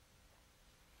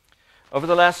 Over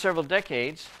the last several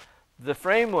decades, the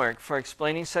framework for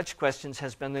explaining such questions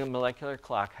has been the molecular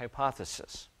clock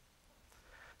hypothesis.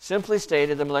 Simply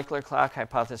stated, the molecular clock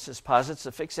hypothesis posits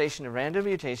the fixation of random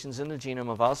mutations in the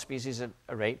genome of all species at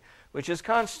a rate which is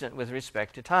constant with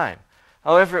respect to time.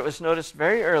 However, it was noticed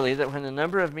very early that when the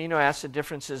number of amino acid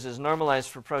differences is normalized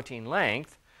for protein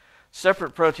length,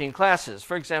 separate protein classes,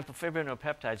 for example,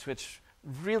 fibrinopeptides, which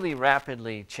really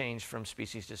rapidly change from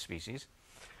species to species,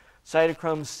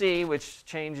 cytochrome C, which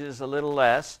changes a little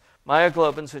less,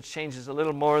 myoglobins, which changes a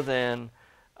little more than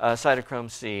cytochrome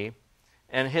C,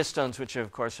 and histones, which of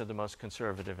course are the most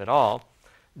conservative at all,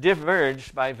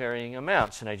 diverged by varying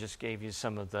amounts. And I just gave you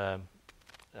some of the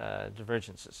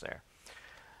divergences there.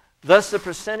 Thus, the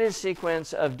percentage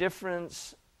sequence of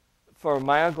difference for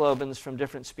myoglobins from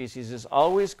different species is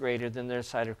always greater than their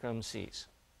cytochrome Cs.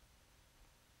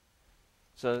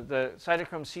 So the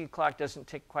cytochrome C clock doesn't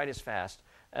tick quite as fast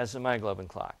as the myoglobin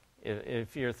clock,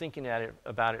 if you're thinking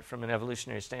about it from an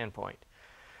evolutionary standpoint.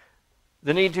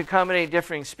 The need to accommodate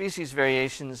differing species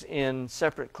variations in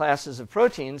separate classes of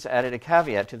proteins added a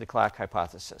caveat to the clock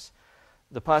hypothesis,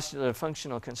 the postulate of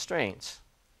functional constraints.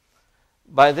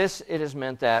 By this, it is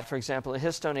meant that, for example, a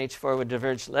histone H4 would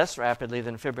diverge less rapidly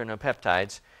than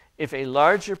fibrinopeptides if a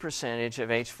larger percentage of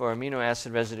H4 amino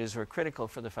acid residues were critical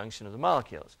for the function of the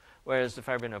molecules, whereas the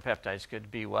fibrinopeptides could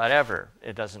be whatever.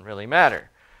 It doesn't really matter.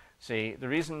 See, the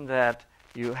reason that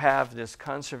you have this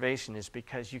conservation is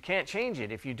because you can't change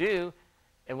it. If you do,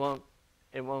 it won't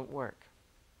work.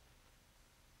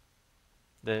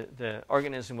 The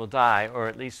organism will die, or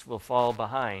at least will fall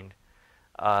behind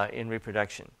in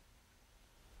reproduction.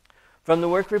 From the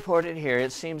work reported here,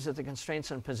 it seems that the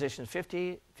constraints on positions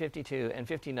 50, 52, and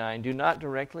 59 do not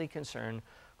directly concern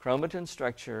chromatin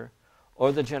structure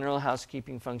or the general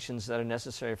housekeeping functions that are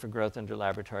necessary for growth under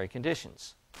laboratory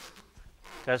conditions.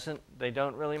 They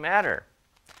don't really matter.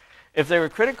 If they were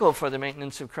critical for the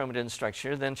maintenance of chromatin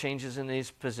structure, then changes in these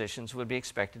positions would be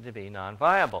expected to be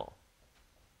non-viable,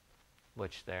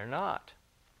 which they're not.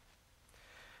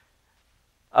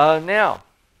 But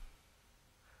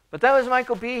that was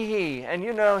Michael Behe, and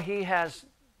you know he has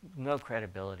no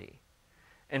credibility.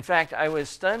 In fact, I was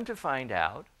stunned to find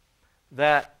out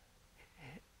that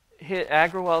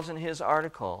Agrawal's in his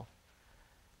article,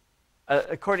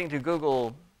 according to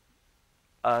Google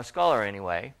Scholar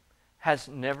anyway, has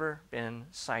never been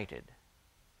cited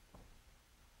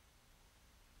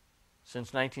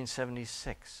since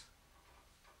 1976.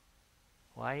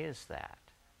 Why is that?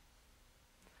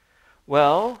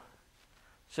 Well,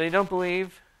 so you don't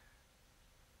believe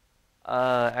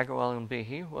Agrawal and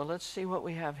Behe? Well, let's see what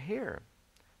we have here.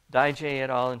 Dijay et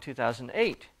al. In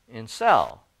 2008 in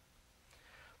Cell.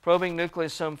 Probing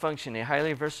nucleosome function, a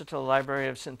highly versatile library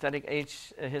of synthetic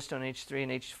histone H3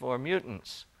 and H4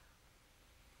 mutants.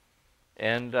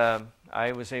 And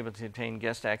I was able to obtain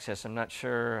guest access. I'm not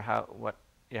sure what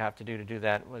you have to do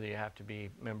that, whether you have to be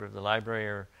a member of the library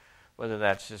or whether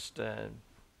that's just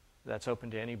that's open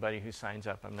to anybody who signs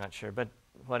up. I'm not sure, but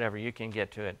whatever, you can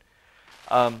get to it.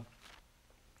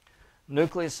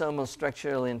 Nucleosomal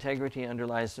structural integrity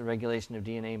underlies the regulation of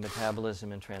DNA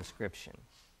metabolism and transcription.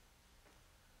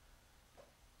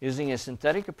 Using a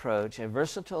synthetic approach, a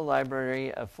versatile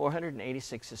library of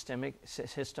 486 systemic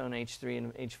histone H3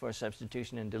 and H4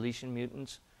 substitution and deletion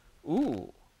mutants.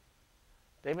 Ooh,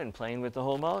 they've been playing with the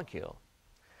whole molecule.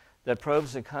 That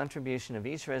probes the contribution of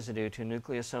each residue to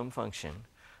nucleosome function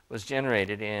was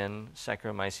generated in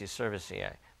Saccharomyces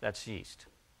cerevisiae. That's yeast.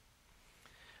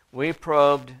 We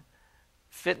probed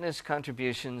fitness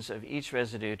contributions of each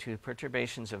residue to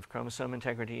perturbations of chromosome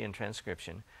integrity and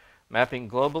transcription, mapping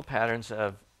global patterns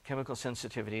of chemical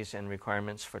sensitivities and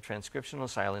requirements for transcriptional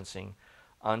silencing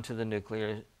onto the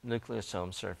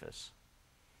nucleosome surface.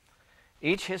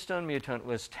 Each histone mutant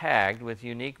was tagged with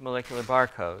unique molecular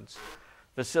barcodes,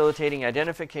 facilitating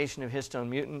identification of histone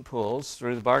mutant pools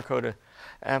through the barcode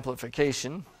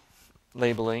amplification,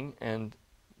 labeling, and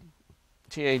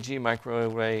TAG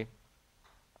microarray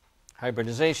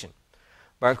hybridization.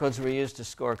 Barcodes were used to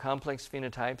score complex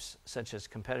phenotypes such as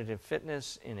competitive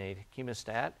fitness in a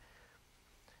chemostat,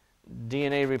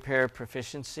 DNA repair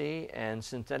proficiency, and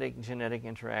synthetic genetic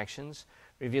interactions,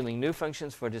 revealing new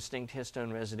functions for distinct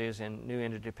histone residues and new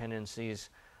interdependencies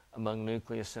among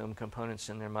nucleosome components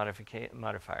and their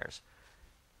modifiers.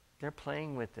 They're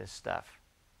playing with this stuff.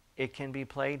 It can be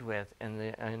played with, and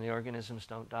the organisms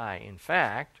don't die. In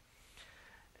fact,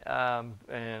 and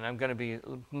I'm going to be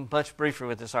much briefer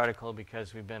with this article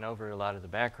because we've been over a lot of the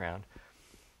background.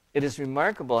 It is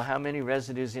remarkable how many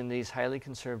residues in these highly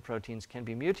conserved proteins can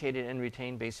be mutated and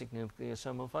retain basic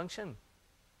nucleosomal function.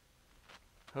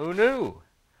 Who knew?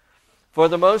 For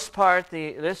the most part,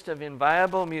 the list of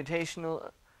inviolable mutations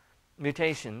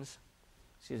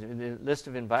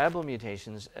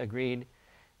agreed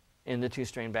in the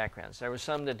two-strain backgrounds. There were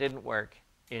some that didn't work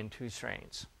in two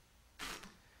strains,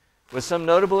 with some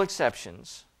notable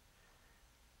exceptions.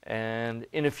 And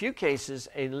in a few cases,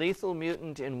 a lethal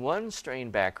mutant in one strain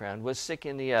background was sick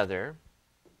in the other.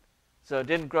 So it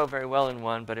didn't grow very well in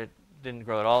one, but it didn't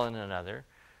grow at all in another,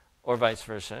 or vice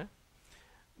versa.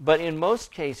 But in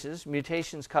most cases,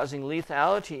 mutations causing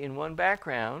lethality in one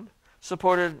background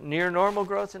supported near normal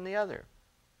growth in the other.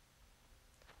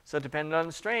 So it depended on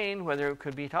the strain whether it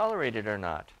could be tolerated or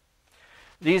not.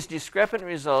 These discrepant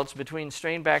results between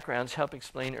strain backgrounds help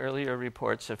explain earlier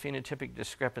reports of phenotypic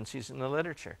discrepancies in the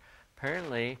literature.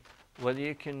 Apparently, whether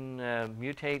you can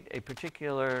mutate a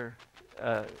particular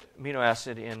amino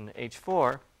acid in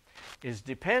H4 is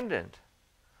dependent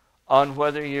on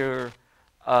whether you're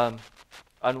on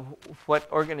what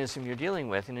organism you're dealing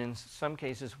with, and in some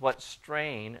cases, what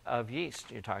strain of yeast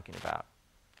you're talking about.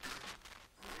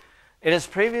 It has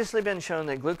previously been shown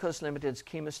that Glucose Limited's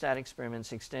chemostat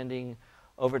experiments extending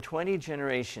over 20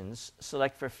 generations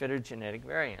select for fitter genetic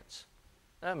variants.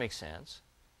 That makes sense.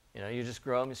 You know, you just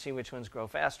grow them and see which ones grow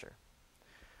faster.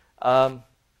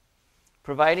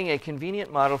 Providing a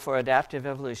convenient model for adaptive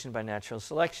evolution by natural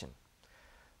selection.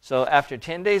 So after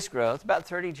 10 days growth, about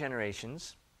 30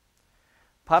 generations,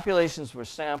 populations were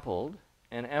sampled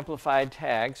and amplified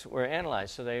tags were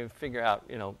analyzed so they figure out,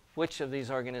 you know, which of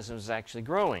these organisms is actually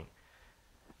growing.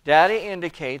 Data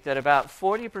indicate that about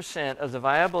 40% of the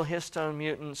viable histone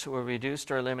mutants were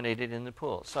reduced or eliminated in the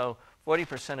pool. So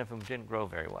 40% of them didn't grow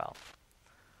very well.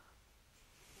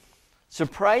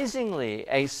 Surprisingly,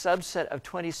 a subset of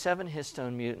 27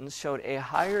 histone mutants showed a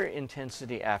higher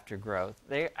intensity after growth.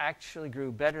 They actually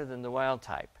grew better than the wild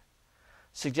type,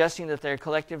 suggesting that they're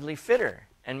collectively fitter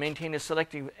and maintain a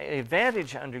selective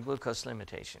advantage under glucose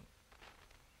limitation.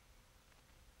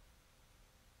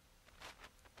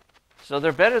 So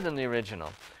they're better than the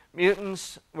original.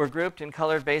 Mutants were grouped and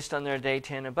colored based on their day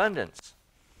 10 abundance.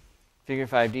 Figure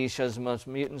 5D shows most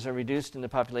mutants are reduced in the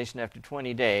population after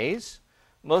 20 days.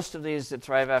 Most of these that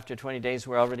thrive after 20 days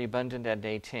were already abundant at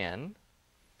day 10.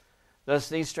 Thus,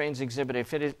 these strains exhibit a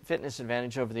fitness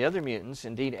advantage over the other mutants.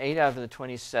 Indeed, 8 out of the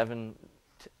 27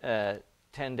 day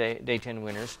 10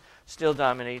 winners still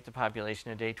dominate the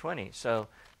population at day 20. So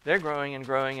they're growing and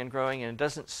growing and growing, and it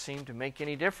doesn't seem to make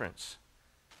any difference.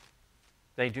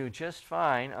 They do just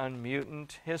fine on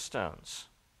mutant histones.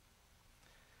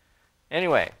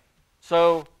 Anyway,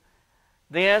 so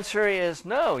the answer is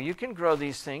no, you can grow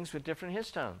these things with different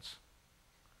histones.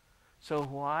 So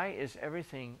why is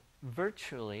everything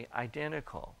virtually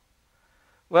identical?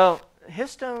 Well,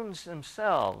 histones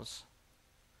themselves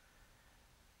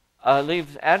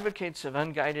leave advocates of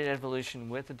unguided evolution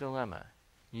with a dilemma.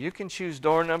 You can choose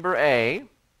door number A.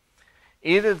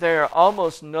 Either there are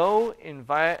almost no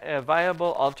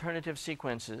viable alternative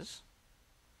sequences,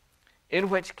 in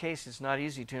which case it's not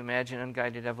easy to imagine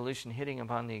unguided evolution hitting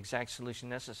upon the exact solution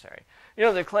necessary. You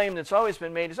know, the claim that's always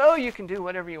been made is, oh, you can do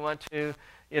whatever you want to.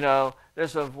 You know,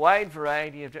 there's a wide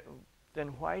variety of... Then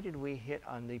why did we hit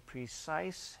on the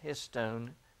precise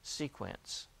histone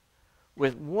sequence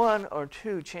with 1 or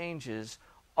 2 changes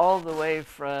all the way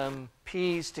from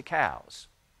peas to cows?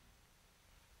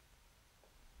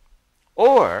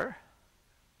 Or,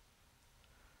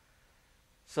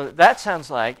 so that sounds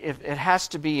like if it has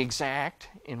to be exact,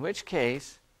 in which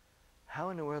case how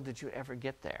in the world did you ever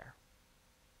get there?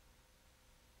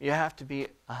 You have to be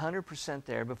 100%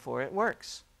 there before it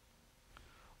works.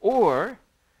 Or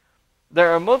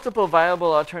there are multiple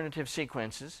viable alternative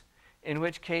sequences, in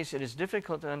which case it is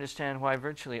difficult to understand why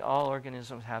virtually all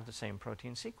organisms have the same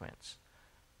protein sequence,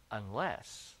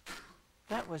 unless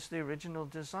that was the original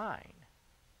design.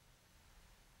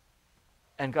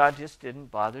 And God just didn't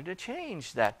bother to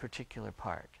change that particular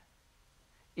part,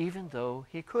 even though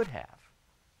he could have.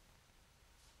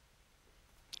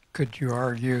 Could you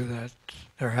argue that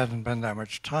there hasn't been that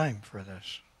much time for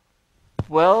this?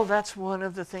 Well, that's one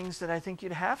of the things that I think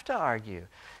you'd have to argue.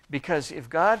 Because if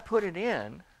God put it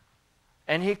in,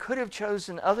 and he could have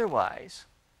chosen otherwise,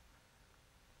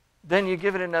 then you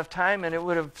give it enough time and it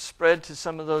would have spread to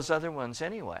some of those other ones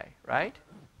anyway, right?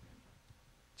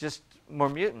 Just more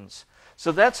mutants.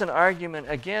 So that's an argument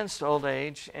against old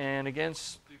age and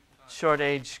against short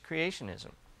age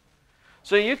creationism.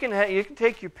 So you can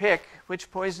take your pick. Which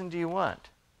poison do you want?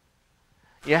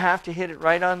 You have to hit it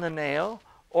right on the nail,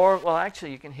 or, well,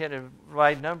 actually, you can hit a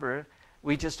right number.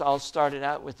 We just all started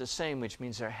out with the same, which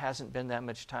means there hasn't been that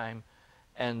much time,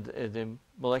 and the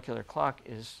molecular clock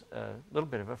is a little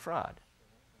bit of a fraud.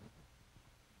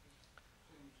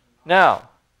 Now,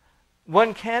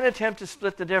 one can attempt to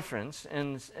split the difference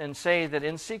and say that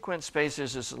in sequence space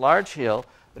there's this large hill,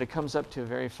 but it comes up to a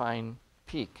very fine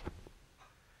peak.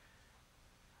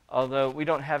 Although we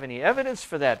don't have any evidence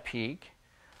for that peak,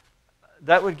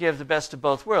 that would give the best of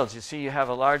both worlds. You see, you have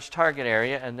a large target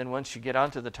area, and then once you get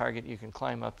onto the target, you can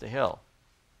climb up the hill.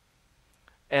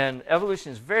 And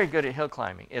evolution is very good at hill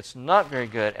climbing. It's not very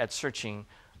good at searching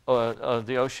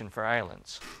the ocean for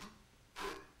islands.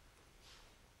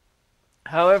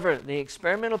 However, the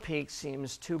experimental peak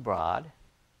seems too broad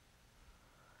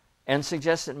and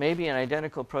suggests that maybe an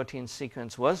identical protein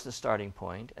sequence was the starting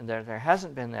point and that there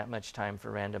hasn't been that much time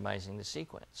for randomizing the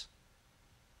sequence,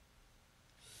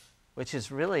 which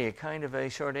is really a kind of a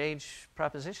short age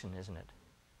proposition, isn't it?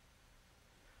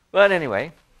 But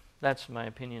anyway, that's my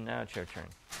opinion. Now it's your turn.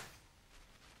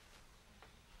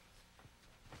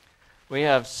 We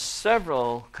have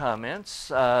several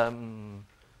comments.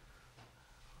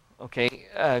 Okay,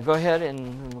 go ahead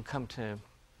and we'll come to,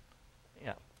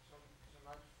 yeah. So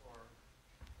much for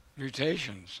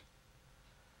mutations,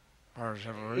 as far as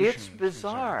evolution. It's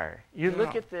bizarre. You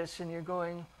look at this and you're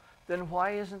going, then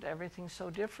why isn't everything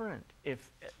so different if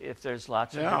there's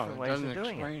lots of different ways of doing it? It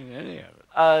doesn't explain any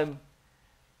of it.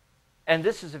 And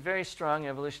this is a very strong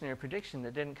evolutionary prediction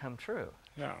that didn't come true.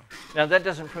 Yeah. Now, that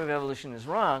doesn't prove evolution is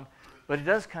wrong, but it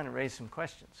does kind of raise some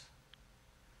questions.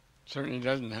 Certainly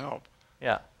doesn't help.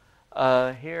 Yeah.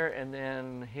 Here, and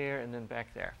then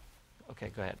back there. Okay,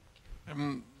 go ahead.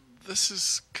 This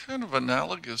is kind of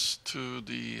analogous to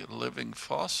the living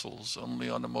fossils, only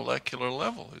on a molecular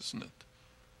level, isn't it?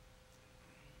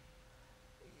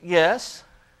 Yes.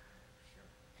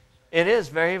 It is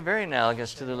very, very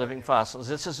analogous to the living fossils.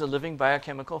 This is a living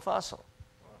biochemical fossil.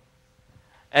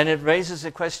 And it raises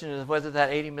the question of whether that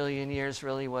 80 million years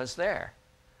really was there.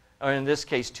 Or in this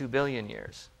case, 2 billion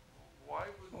years. Why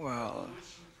would evolution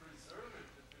preserve it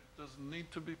if it doesn't need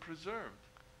to be preserved?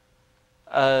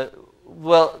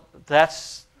 Well,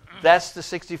 that's the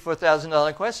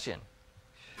 $64,000 question.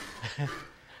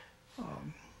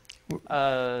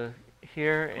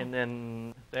 Here, and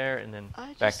then there, and then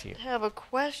back to you. I just have a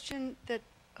question that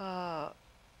I'm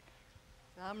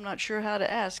not sure how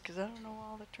to ask because I don't know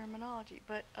all the terminology.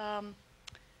 But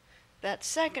that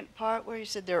second part where you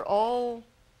said there's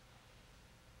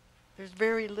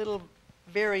very little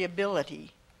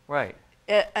variability. Right.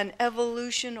 An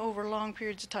evolution over long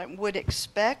periods of time would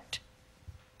expect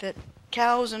that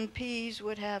cows and peas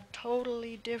would have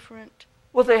totally different.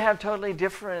 Well, they have totally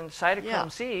different cytochrome Yeah.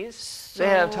 Cs. They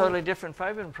have totally different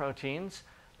fibrin proteins.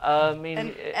 I mean,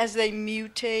 And as they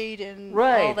mutate and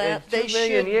right, all that, they 2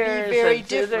 million should years, be very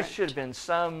there different. should have been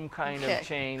some kind Okay. of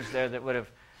change there that would have.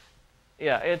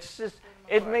 Yeah, it's just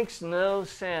it makes no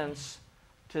sense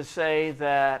to say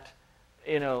that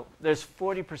there's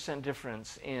 40%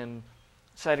 difference in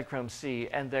cytochrome C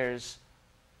and there's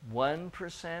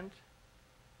 1%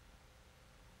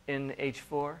 in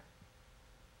H4.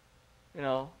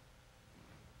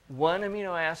 One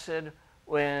amino acid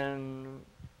when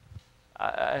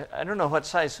I don't know what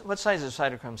size is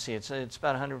cytochrome C. It's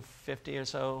about 150 or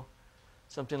so,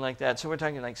 something like that. So we're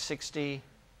talking like 60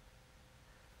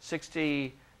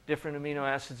 different amino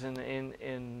acids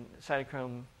in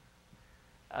cytochrome,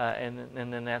 and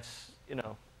then that's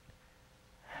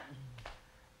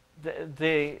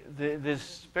the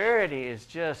disparity is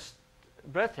just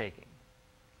breathtaking.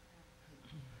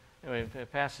 Anyway,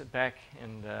 pass it back,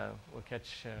 and we'll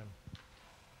catch.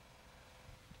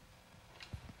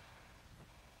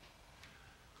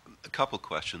 couple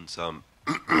questions.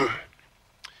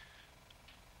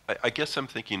 I guess I'm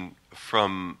thinking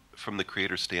from the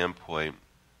creator standpoint,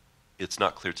 it's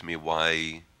not clear to me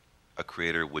why a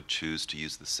creator would choose to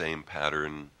use the same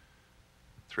pattern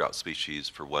throughout species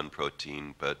for one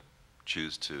protein, but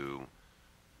choose to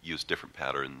use different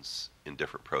patterns in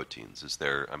different proteins. Is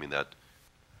there, I mean, that,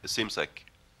 it seems like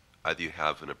either you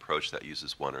have an approach that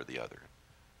uses one or the other.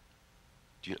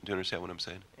 Do you understand what I'm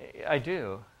saying? I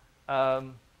do.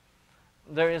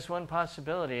 There is one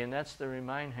possibility, and that's the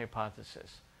Riemann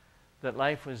hypothesis, that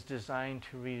life was designed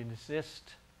to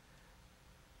resist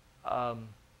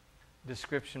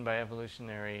description by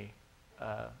evolutionary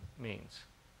means.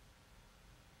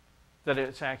 That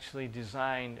it's actually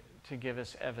designed to give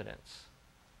us evidence.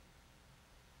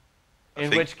 In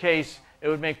which case, it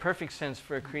would make perfect sense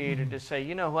for a creator to say,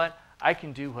 you know what, I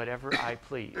can do whatever I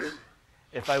please.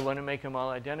 If I want to make them all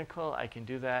identical, I can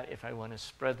do that. If I want to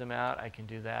spread them out, I can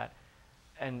do that.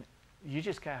 And you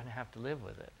just kind of have to live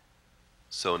with it.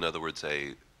 So in other words,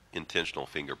 a intentional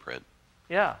fingerprint.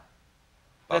 Yeah.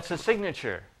 That's a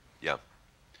signature. Yeah.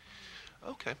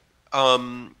 Okay.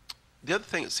 The other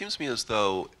thing, it seems to me as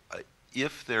though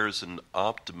if there's an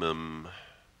optimum,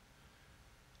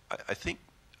 I think,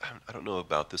 I don't know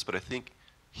about this, but I think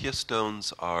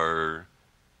histones are,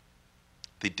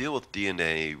 they deal with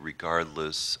DNA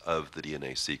regardless of the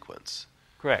DNA sequence.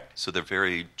 Correct. So they're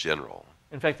very general.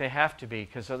 In fact, they have to be,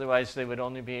 because otherwise they would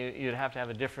only be, you'd have to have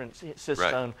a different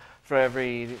histone Right. for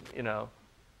every,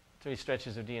 3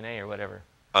 stretches of DNA or whatever.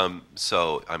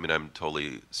 So, I mean, I'm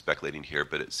totally speculating here,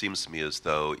 but it seems to me as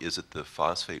though, is it the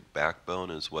phosphate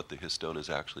backbone is what the histone is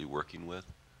actually working with,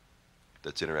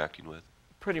 that's interacting with?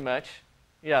 Pretty much.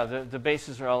 Yeah, the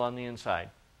bases are all on the inside.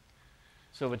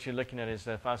 So what you're looking at is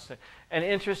the phosphate. And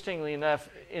interestingly enough,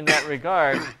 in that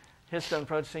regard, histone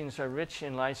proteins are rich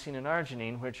in lysine and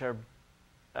arginine, which are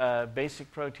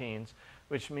basic proteins,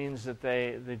 which means that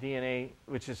the DNA,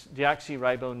 which is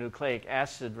deoxyribonucleic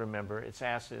acid, remember, it's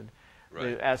acid.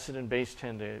 Right. The acid and base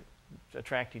tend to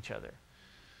attract each other.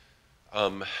 So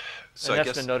and I that's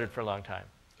guess, been noted for a long time.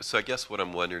 So I guess what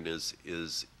I'm wondering is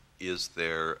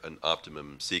there an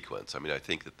optimum sequence? I mean, I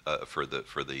think that for the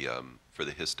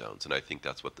histones, and I think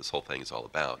that's what this whole thing is all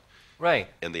about. Right.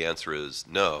 And the answer is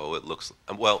no. It looks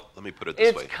well. Let me put it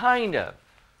this way. It's kind of.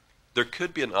 There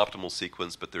could be an optimal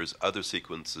sequence, but there's other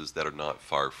sequences that are not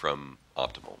far from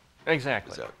optimal.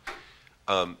 Exactly.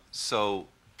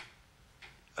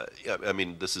 Yeah, I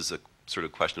mean, this is a sort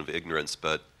of question of ignorance,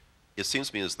 but it seems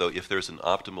to me as though if there's an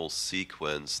optimal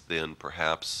sequence, then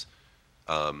perhaps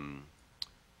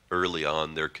early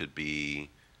on there could be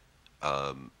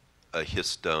a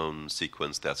histone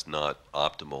sequence that's not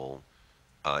optimal,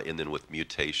 and then with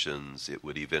mutations it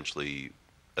would eventually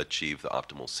achieve the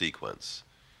optimal sequence.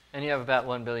 And you have about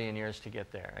 1 billion years to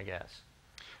get there, I guess.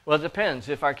 Well, it depends.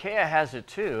 If Archaea has it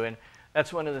too, and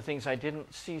that's one of the things I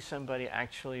didn't see somebody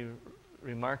actually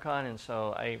remark on, and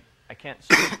so I can't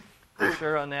say for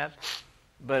sure on that.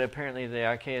 But apparently the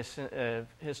Archaea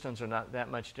histones are not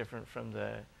that much different from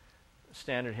the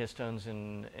standard histones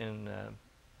in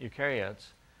eukaryotes.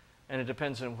 And it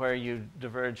depends on where you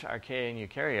diverge Archaea and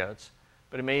eukaryotes,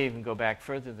 but it may even go back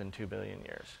further than 2 billion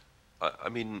years. I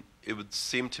mean, it would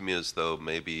seem to me as though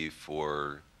maybe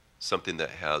for something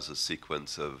that has a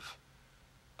sequence of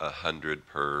 100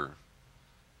 per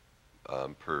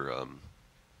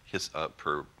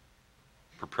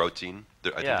protein, I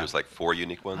think there's like 4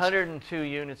 unique ones. 102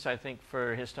 units, I think,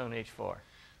 for histone H4.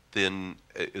 Then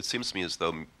it seems to me as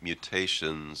though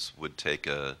mutations would take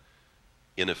a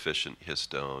inefficient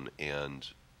histone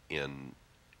and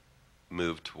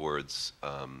move towards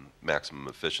maximum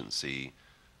efficiency.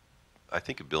 I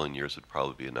think 1 billion years would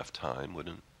probably be enough time,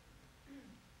 wouldn't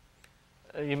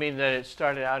it? You mean that it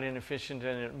started out inefficient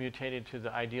and it mutated to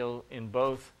the ideal in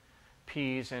both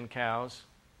peas and cows?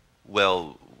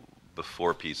 Well,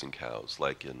 before peas and cows,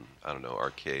 like in, I don't know,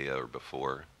 Archaea or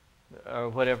before. Or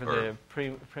whatever the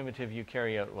primitive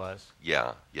eukaryote was.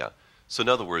 Yeah, yeah. So in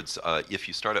other words, if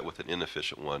you start out with an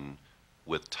inefficient one,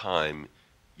 with time,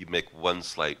 you make one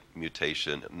slight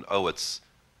mutation, and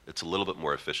it's a little bit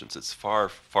more efficient. It's far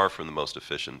from the most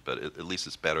efficient, but at least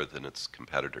it's better than its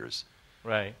competitors.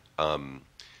 Right.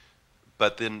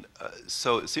 But then,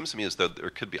 so it seems to me as though there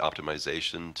could be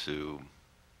optimization to,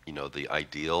 the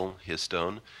ideal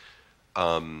histone.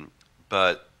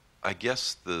 But I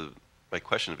guess my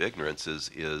question of ignorance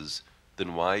is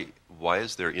then why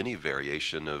is there any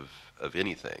variation of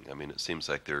anything? I mean, it seems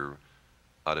like there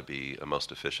ought to be a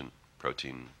most efficient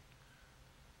protein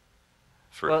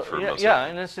for most. Yeah,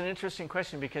 and that's an interesting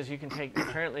question because you can take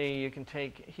apparently you can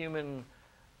take human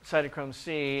cytochrome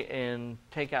C and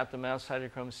take out the mouse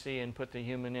cytochrome C and put the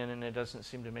human in, and it doesn't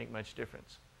seem to make much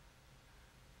difference.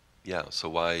 Yeah, so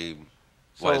why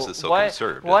is this so why,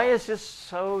 conserved? Why is this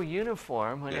so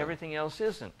uniform when Yeah. everything else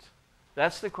isn't?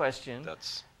 That's the question.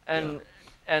 That's And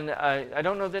I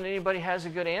don't know that anybody has a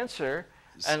good answer.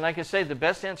 And like I say, the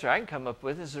best answer I can come up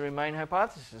with is the Riemann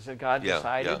hypothesis, that God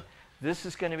decided this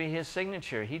is going to be his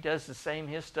signature. He does the same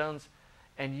histones,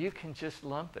 and you can just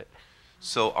lump it.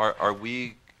 So are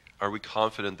we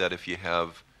confident that if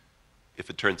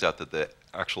it turns out that the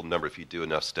actual number, if you do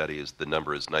enough studies, the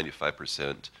number is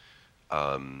 95%,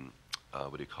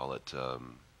 what do you call it,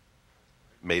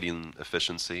 mating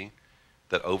efficiency,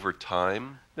 that over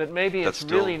time... That maybe that's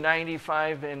it's really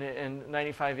 95, and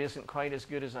 95 isn't quite as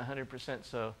good as 100%,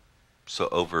 so... So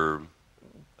over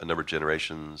a number of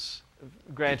generations...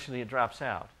 Gradually it drops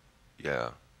out. Yeah.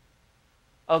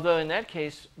 Although in that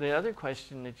case, the other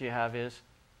question that you have is,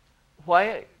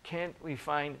 why can't we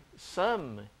find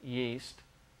some yeast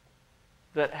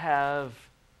that have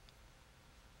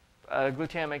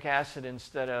glutamic acid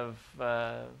instead of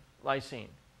lysine?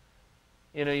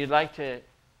 You know, you'd like to...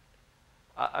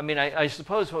 I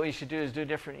suppose what we should do is do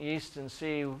different yeasts and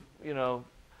see, you know,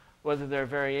 whether there are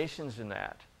variations in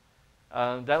that.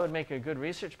 That would make a good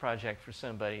research project for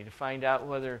somebody, to find out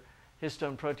whether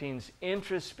histone proteins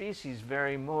intraspecies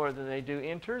vary more than they do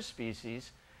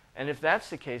interspecies. And if that's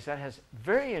the case, that has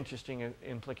very interesting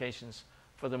implications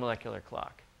for the molecular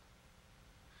clock.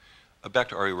 Back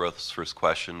to Ari Roth's first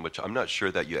question, which I'm not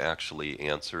sure that you actually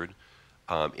answered,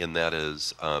 and that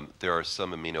is there are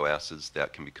some amino acids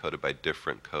that can be coded by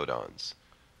different codons.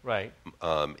 Right.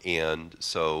 And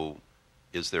so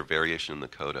is there variation in the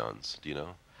codons? Do you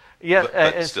know? Yeah,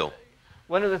 but still.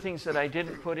 One of the things that I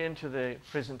didn't put into the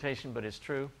presentation, but is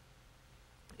true,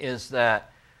 is that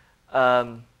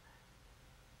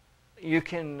you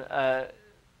can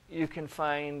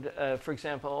find, for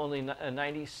example, only a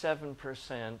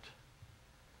 97%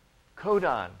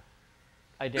 codon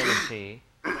identity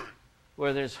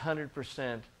where there's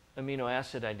 100% amino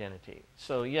acid identity.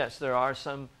 So yes, there are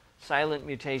some silent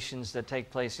mutations that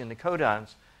take place in the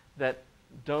codons that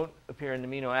don't appear in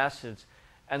amino acids.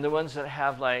 And the ones that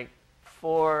have like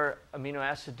 4 amino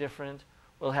acid different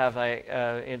will have,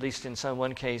 at least in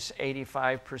one case,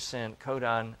 85%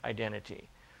 codon identity,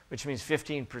 which means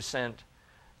 15%,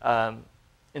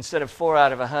 instead of 4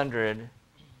 out of 100,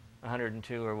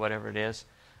 102 or whatever it is,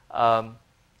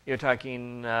 you're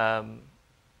talking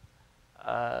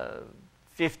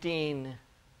 15,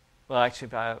 well, actually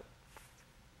about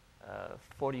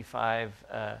 45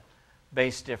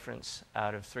 base difference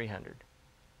out of 300.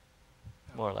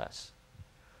 More or less.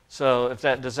 So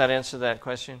does that answer that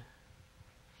question?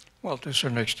 Well, to a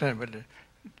certain extent, but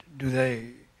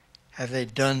have they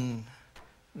done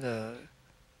the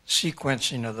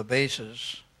sequencing of the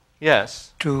bases?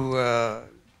 Yes. To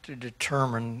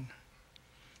determine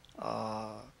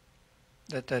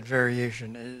that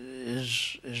variation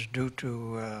is due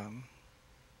to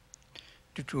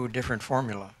a different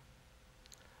formula.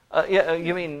 Yeah,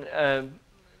 you mean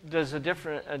does the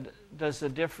different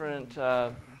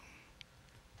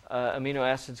amino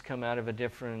acids come out of a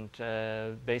different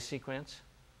base sequence?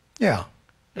 Yeah.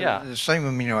 Yeah. The same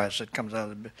amino acid comes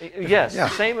out of the... Yes, yeah.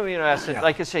 the same amino acid. Yeah.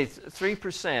 Like I say,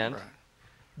 3% Right.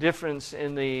 difference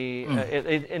in the...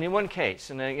 and in one case,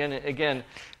 and again,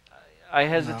 I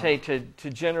hesitate to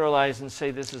generalize and say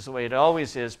this is the way it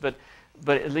always is, but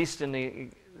at least in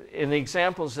the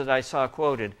examples that I saw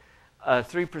quoted,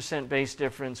 3% base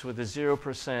difference with a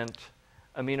 0%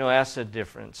 amino acid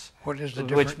difference. What is the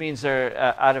difference? Which means there,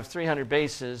 out of 300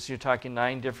 bases, you're talking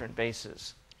 9 different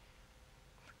bases.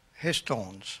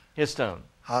 Histones. Histone.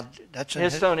 That's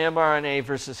Histone mRNA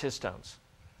versus histones.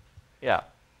 Yeah.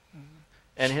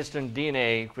 And histone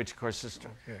DNA, which of course is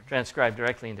transcribed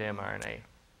directly into mRNA,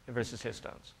 versus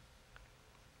histones.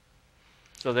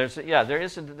 So there is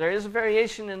a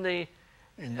variation in the,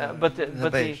 but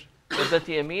the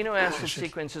amino acid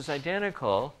sequence is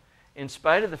identical, in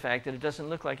spite of the fact that it doesn't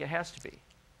look like it has to be.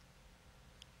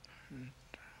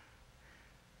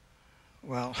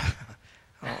 Well,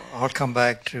 I'll come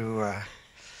back to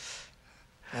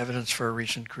evidence for a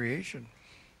recent creation.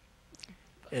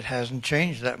 It hasn't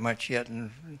changed that much yet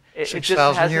in 6,000 years. It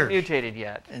just hasn't mutated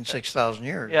yet. In 6,000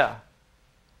 years. Yeah.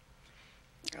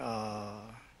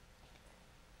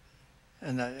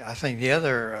 And I think the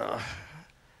other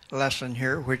lesson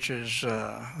here, which is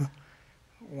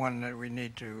one that we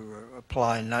need to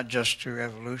apply not just to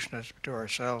evolutionists but to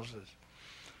ourselves, is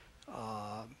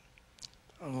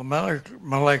the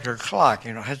molecular clock,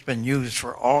 has been used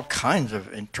for all kinds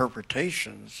of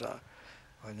interpretations.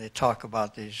 When they talk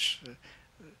about these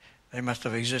They must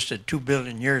have existed 2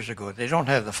 billion years ago. They don't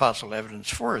have the fossil evidence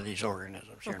for these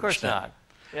organisms. Of course understand?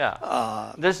 not.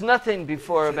 Yeah. There's nothing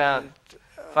before about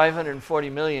 540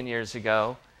 million years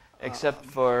ago, except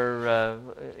for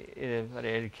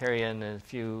carry in a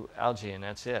few algae, and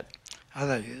that's it.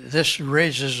 This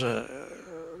raises a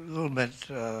little bit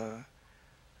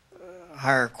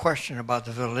higher question about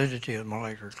the validity of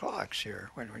molecular clocks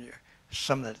here. When you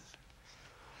some that.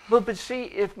 Well, but see,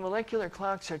 if molecular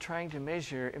clocks are trying to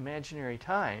measure imaginary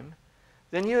time,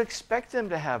 then you expect them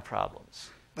to have problems.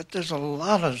 But there's a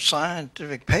lot of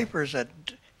scientific papers that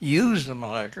use the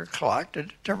molecular clock to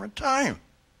determine time.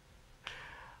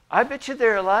 I bet you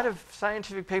there are a lot of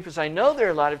scientific papers. I know there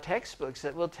are a lot of textbooks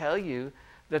that will tell you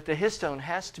that the histone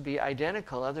has to be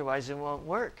identical, otherwise it won't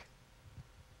work.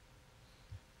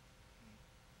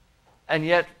 And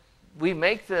yet we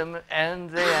make them, and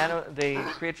the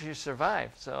creatures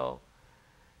survive. So,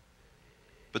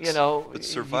 But you know,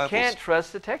 but you can't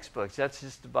trust the textbooks. That's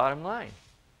just the bottom line.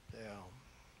 Yeah.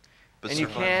 But And you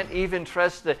can't even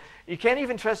trust the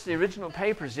original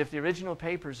papers if the original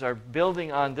papers are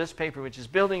building on this paper, which is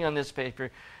building on this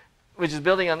paper, which is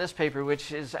building on this paper,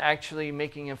 which is actually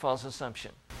making a false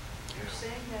assumption. You're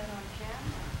saying that on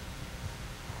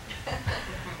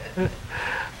camera?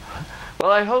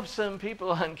 Well, I hope some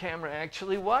people on camera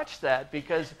actually watch that,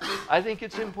 because I think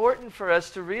it's important for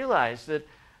us to realize that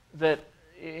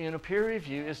peer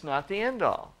review is not the end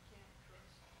all.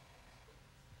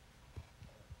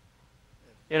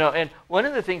 And one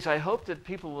of the things I hope that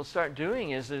people will start doing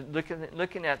is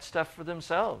looking at stuff for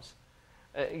themselves.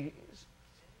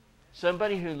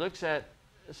 Somebody who looks at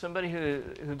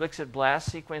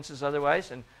blast sequences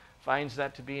otherwise and finds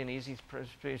that to be an easy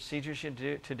procedure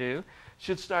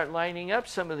should start lining up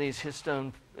some of these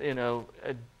histone,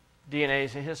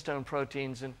 DNAs and histone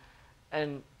proteins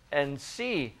and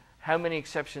see how many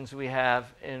exceptions we have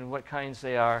and what kinds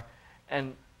they are,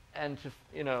 and to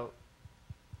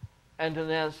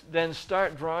then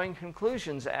start drawing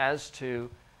conclusions as to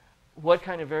what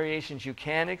kind of variations you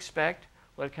can expect,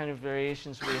 what kind of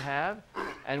variations we have,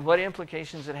 and what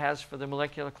implications it has for the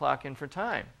molecular clock and for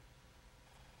time.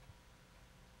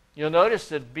 You'll notice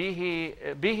that Behe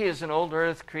is an old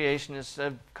Earth creationist,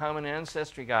 a common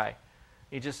ancestry guy.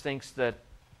 He just thinks that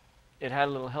it had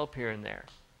a little help here and there.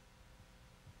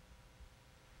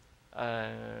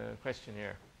 Question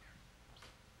here.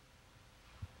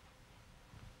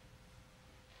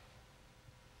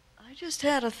 I just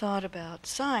had a thought about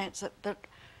science, that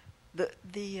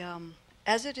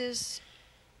as it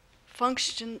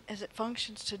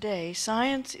functions today,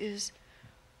 science is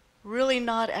really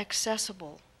not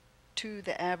accessible to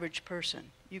the average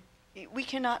person. We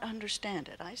cannot understand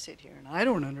it. I sit here and I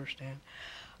don't understand.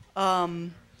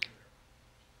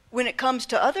 When it comes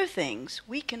to other things,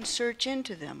 we can search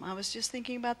into them. I was just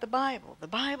thinking about the Bible. The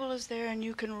Bible is there, and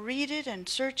you can read it and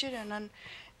search it,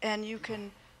 and you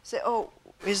can say, oh,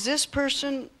 is this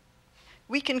person,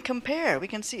 we can compare. We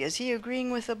can see, is he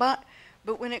agreeing with the Bible?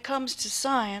 But when it comes to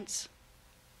science,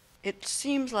 it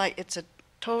seems like it's a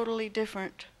totally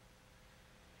different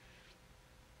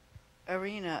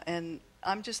arena. And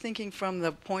I'm just thinking from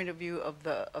the point of view of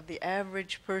the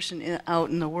average person out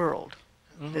in the world,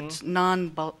 that's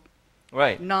non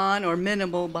or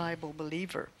minimal Bible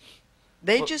believer.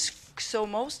 So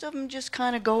most of them just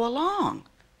kind of go along.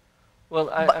 Well,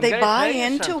 But they buy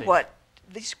into what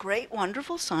these great,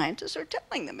 wonderful scientists are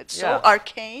telling them. It's so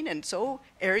arcane and so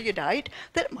erudite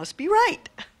that it must be right.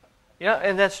 Yeah,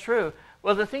 and that's true.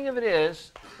 Well, the thing of it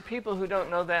is, people who don't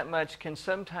know that much can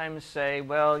sometimes say,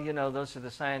 well, those are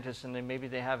the scientists, and maybe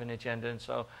they have an agenda, and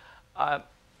so I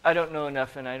don't know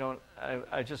enough, and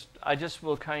I just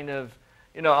will kind of,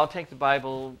 I'll take the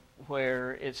Bible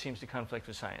where it seems to conflict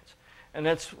with science. And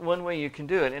that's one way you can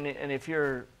do it. And if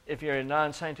you're a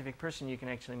non-scientific person, you can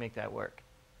actually make that work.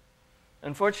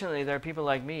 Unfortunately, there are people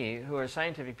like me who are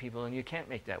scientific people, and you can't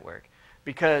make that work,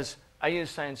 because I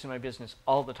use science in my business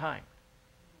all the time.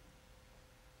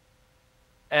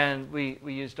 And we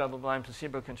use double-blind,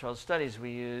 placebo-controlled studies.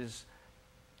 We use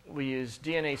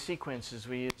DNA sequences.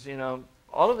 We use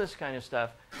all of this kind of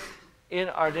stuff in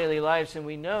our daily lives, and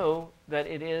we know that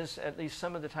it is at least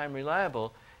some of the time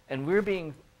reliable. And we're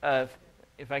being,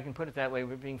 if I can put it that way,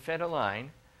 we're being fed a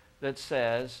line that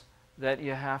says that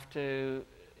you have to,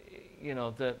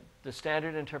 the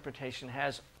standard interpretation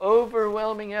has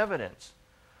overwhelming evidence.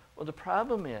 Well, the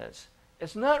problem is,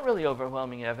 it's not really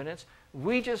overwhelming evidence.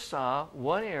 We just saw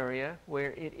one area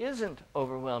where it isn't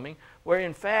overwhelming, where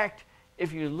in fact,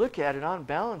 if you look at it on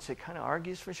balance, it kind of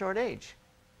argues for short age.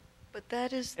 But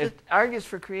that is It argues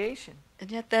for creation.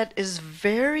 and yet that is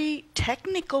very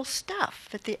technical stuff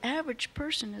that the average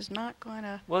person is not going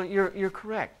to. Well, you're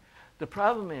correct. The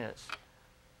problem is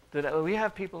that we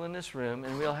have people in this room,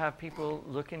 and we'll have people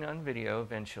looking on video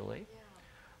eventually,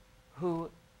 who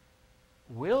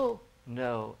will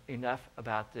know enough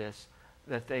about this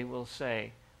that they will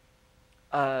say,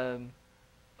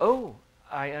 "Oh,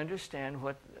 I understand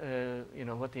what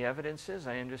what the evidence is.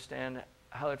 I understand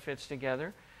how it fits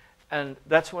together." And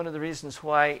that's one of the reasons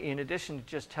why, in addition to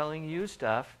just telling you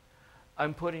stuff,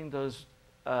 I'm putting those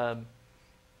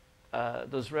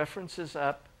references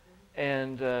up,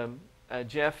 and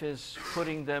Jeff is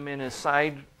putting them in a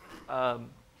side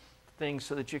thing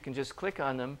so that you can just click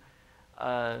on them,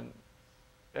 and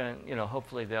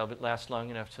hopefully they'll last long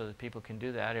enough so that people can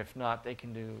do that. If not, they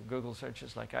can do Google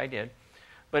searches like I did.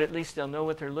 But at least they'll know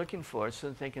what they're looking for, so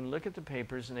that they can look at the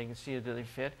papers and they can see if they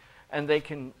fit, and they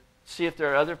can see if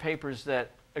there are other papers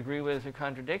that agree with or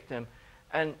contradict them,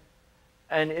 and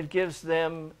it gives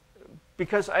them,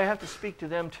 because I have to speak to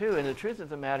them too, and the truth of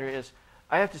the matter is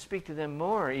I have to speak to them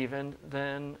more even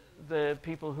than the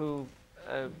people who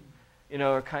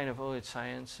are kind of, it's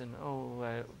science, and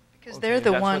Because okay, they're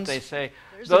the that's ones. what they say.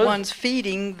 They're the ones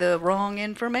feeding the wrong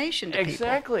information to people.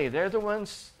 Exactly, they're the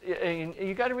ones.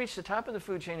 You got to reach the top of the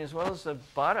food chain as well as the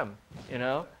bottom.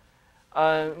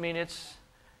 I mean,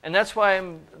 and that's why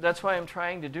I'm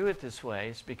trying to do it this way,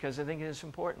 is because I think it is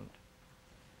important.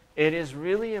 It is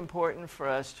really important for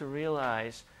us to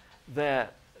realize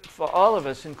that for all of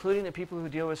us, including the people who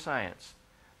deal with science,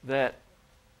 that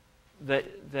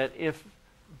if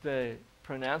the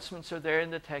pronouncements are there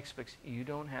in the textbooks, you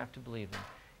don't have to believe them.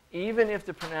 Even if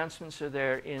the pronouncements are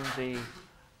there in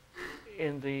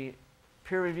the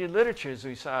peer-reviewed literature, as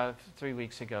we saw 3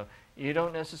 weeks ago, you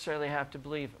don't necessarily have to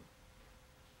believe them.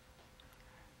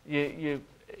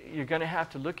 You're going to have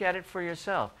to look at it for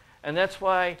yourself. And that's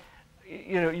why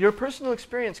your personal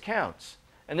experience counts.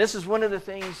 And this is one of the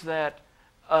things that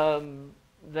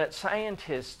that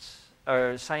scientists,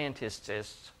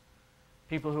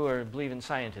 people who believe in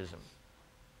scientism,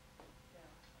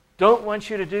 don't want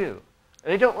you to do.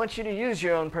 They don't want you to use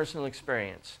your own personal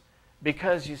experience,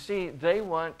 because, you see, they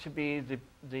want to be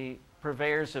the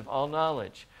purveyors of all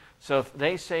knowledge. So if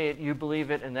they say it, you believe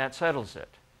it, and that settles it.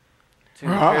 To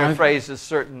paraphrase a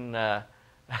certain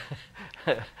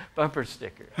bumper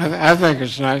sticker. I think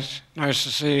it's nice to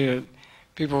see that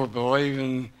people who believe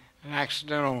in an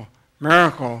accidental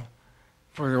miracle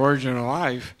for the origin of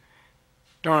life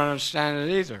don't understand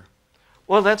it either.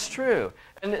 Well, that's true.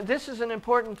 And this is an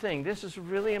important thing. This is a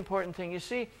really important thing. You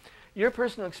see, your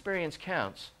personal experience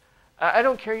counts. I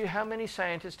don't care how many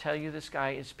scientists tell you the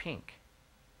sky is pink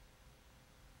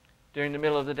during the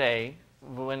middle of the day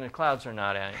when the clouds are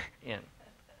not in.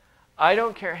 I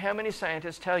don't care how many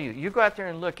scientists tell you. You go out there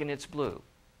and look, and it's blue.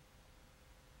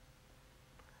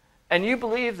 And you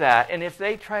believe that, and if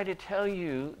they try to tell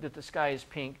you that the sky is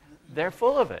pink, they're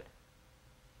full of it.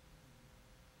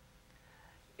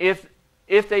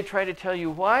 If they try to tell you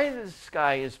why the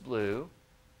sky is blue,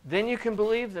 then you can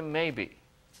believe them, maybe.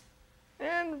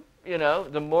 And,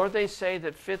 the more they say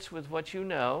that fits with what you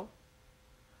know,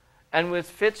 and with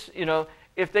fits,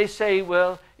 if they say,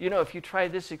 well, if you try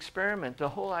this experiment, the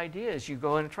whole idea is you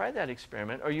go and try that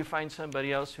experiment, or you find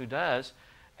somebody else who does,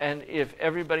 and if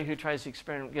everybody who tries the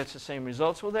experiment gets the same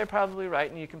results, well, they're probably right,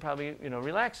 and you can probably,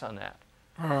 relax on that.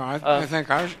 Well, I think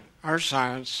our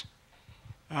science,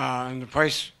 and the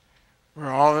place where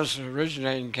all this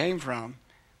originating came from,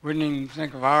 wouldn't even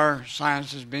think of our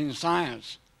science as being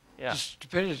science. Yeah. It's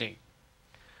stupidity.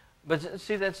 But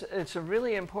see, it's a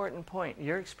really important point.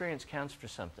 Your experience counts for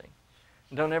something.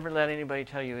 Don't ever let anybody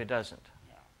tell you it doesn't.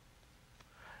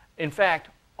 In fact,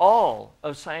 all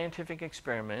of scientific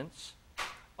experiments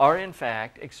are, in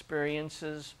fact,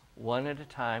 experiences 1 at a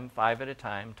time, 5 at a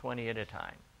time, 20 at a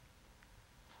time.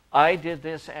 I did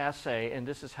this assay, and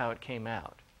this is how it came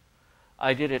out.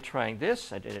 I did it trying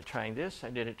this, I did it trying this, I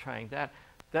did it trying that.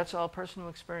 That's all personal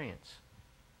experience.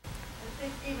 I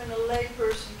think even a lay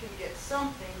person can get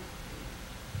something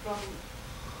from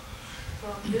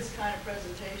this kind of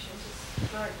presentation to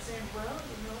start saying, well,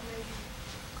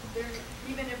 maybe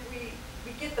even if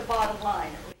we get the bottom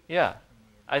line. Yeah.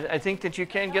 I think that you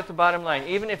can get the bottom line.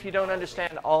 Even if you don't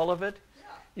understand all of it,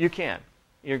 you can.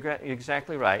 You're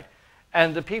exactly right.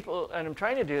 And I'm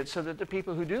trying to do it so that the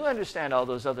people who do understand all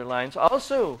those other lines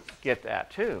also get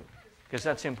that too, because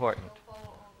that's important.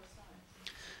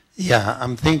 Yeah,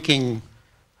 I'm thinking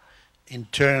in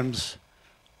terms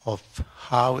of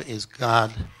how is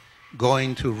God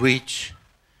going to reach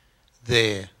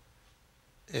the,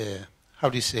 the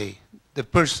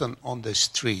person on the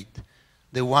street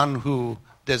the one who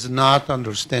does not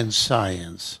understand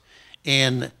science.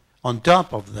 And on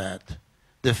top of that,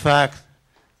 the fact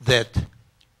that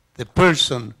the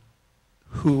person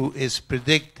who is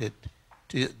predicted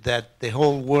that the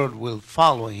whole world will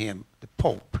follow him, the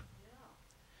Pope,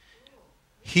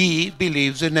 he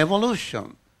believes in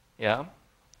evolution. Yeah.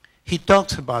 He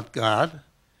talks about God,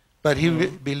 but he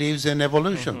believes in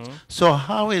evolution. So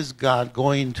how is God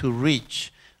going to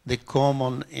reach the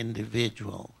common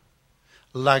individual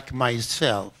like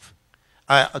myself?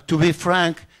 To be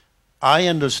frank, I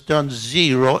understand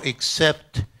zero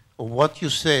except what you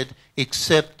said,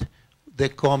 except the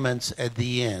comments at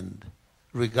the end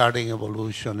regarding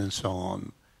evolution and so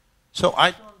on. So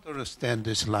I don't understand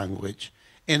this language.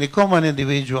 And the common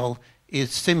individual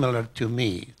is similar to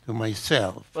me, to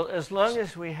myself. Well, as long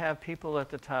as we have people at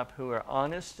the top who are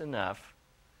honest enough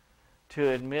to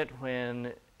admit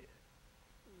when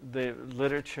the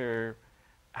literature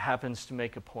happens to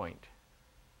make a point,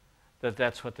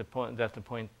 that's what the point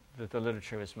that the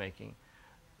literature is making,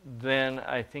 then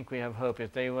I think we have hope.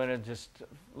 If they want to just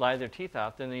lie their teeth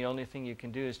out, then the only thing you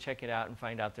can do is check it out and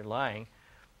find out they're lying,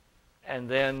 and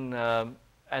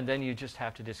then you just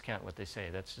have to discount what they say.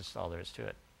 That's just all there is to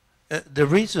it. The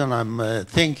reason I'm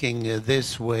thinking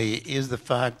this way is the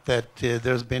fact that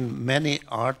there's been many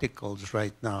articles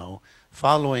right now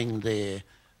following the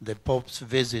Pope's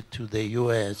visit to the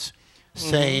U.S.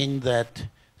 saying that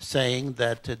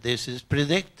this is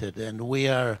predicted and we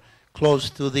are close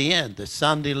to the end. The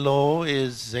Sunday law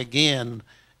is again,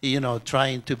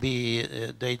 trying to be.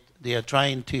 They are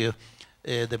trying to.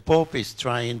 The Pope is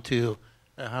trying to,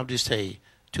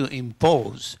 to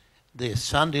impose the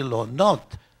Sunday law,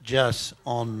 not just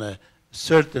on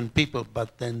certain people,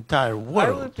 but the entire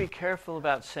world. I would be careful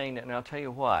about saying that, and I'll tell you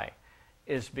why.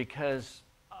 Is because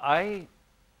I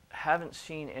haven't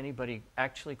seen anybody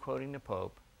actually quoting the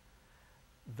Pope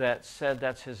that said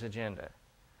that's his agenda.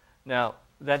 Now,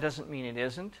 that doesn't mean it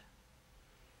isn't,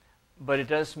 but it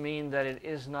does mean that it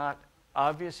is not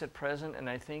obvious at present, and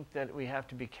I think that we have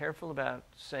to be careful about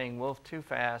saying wolf too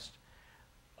fast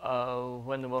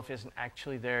when the wolf isn't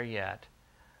actually there yet.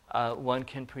 One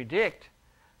can predict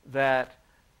that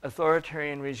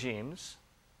authoritarian regimes,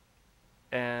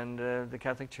 and the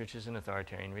Catholic Church is an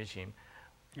authoritarian regime,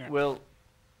 will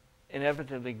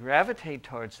inevitably gravitate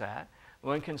towards that.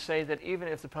 One can say that even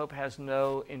if the Pope has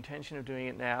no intention of doing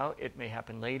it now, it may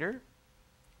happen later.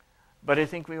 But I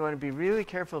think we want to be really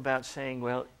careful about saying,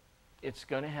 well, it's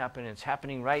going to happen, it's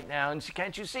happening right now, and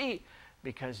can't you see?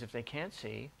 Because if they can't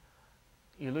see,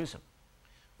 you lose them.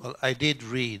 Well, I did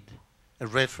read a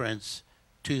reference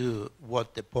to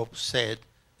what the Pope said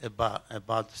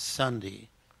about Sunday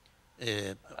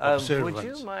observance. Would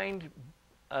you mind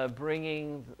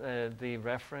bringing the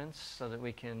reference so that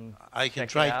we can I can check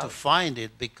try it out? to find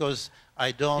it because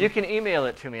I don't. You can email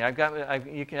it to me.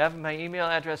 You can have my email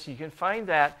address. You can find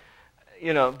that,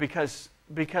 because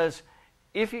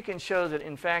if you can show that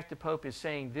in fact the Pope is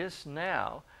saying this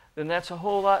now, then that's a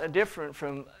whole lot different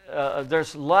from.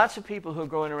 There's lots of people who are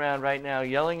going around right now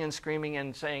yelling and screaming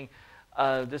and saying,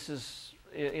 "This is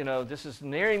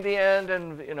nearing the end,"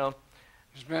 and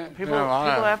people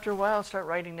after a while start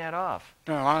writing that off.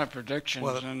 Been a lot of predictions,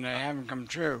 and they haven't come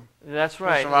true. That's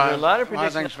right. There are a lot of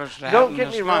predictions. things supposed to Don't happen get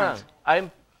this me wrong.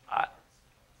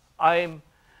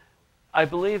 month. I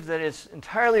believe that it's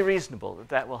entirely reasonable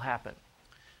that will happen.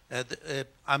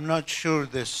 I'm not sure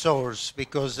the source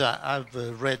because I've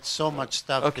read so much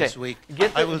stuff this week.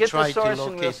 Get I will the try source to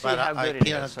and we'll locate, see but how I good it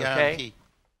cannot is, guarantee. okay?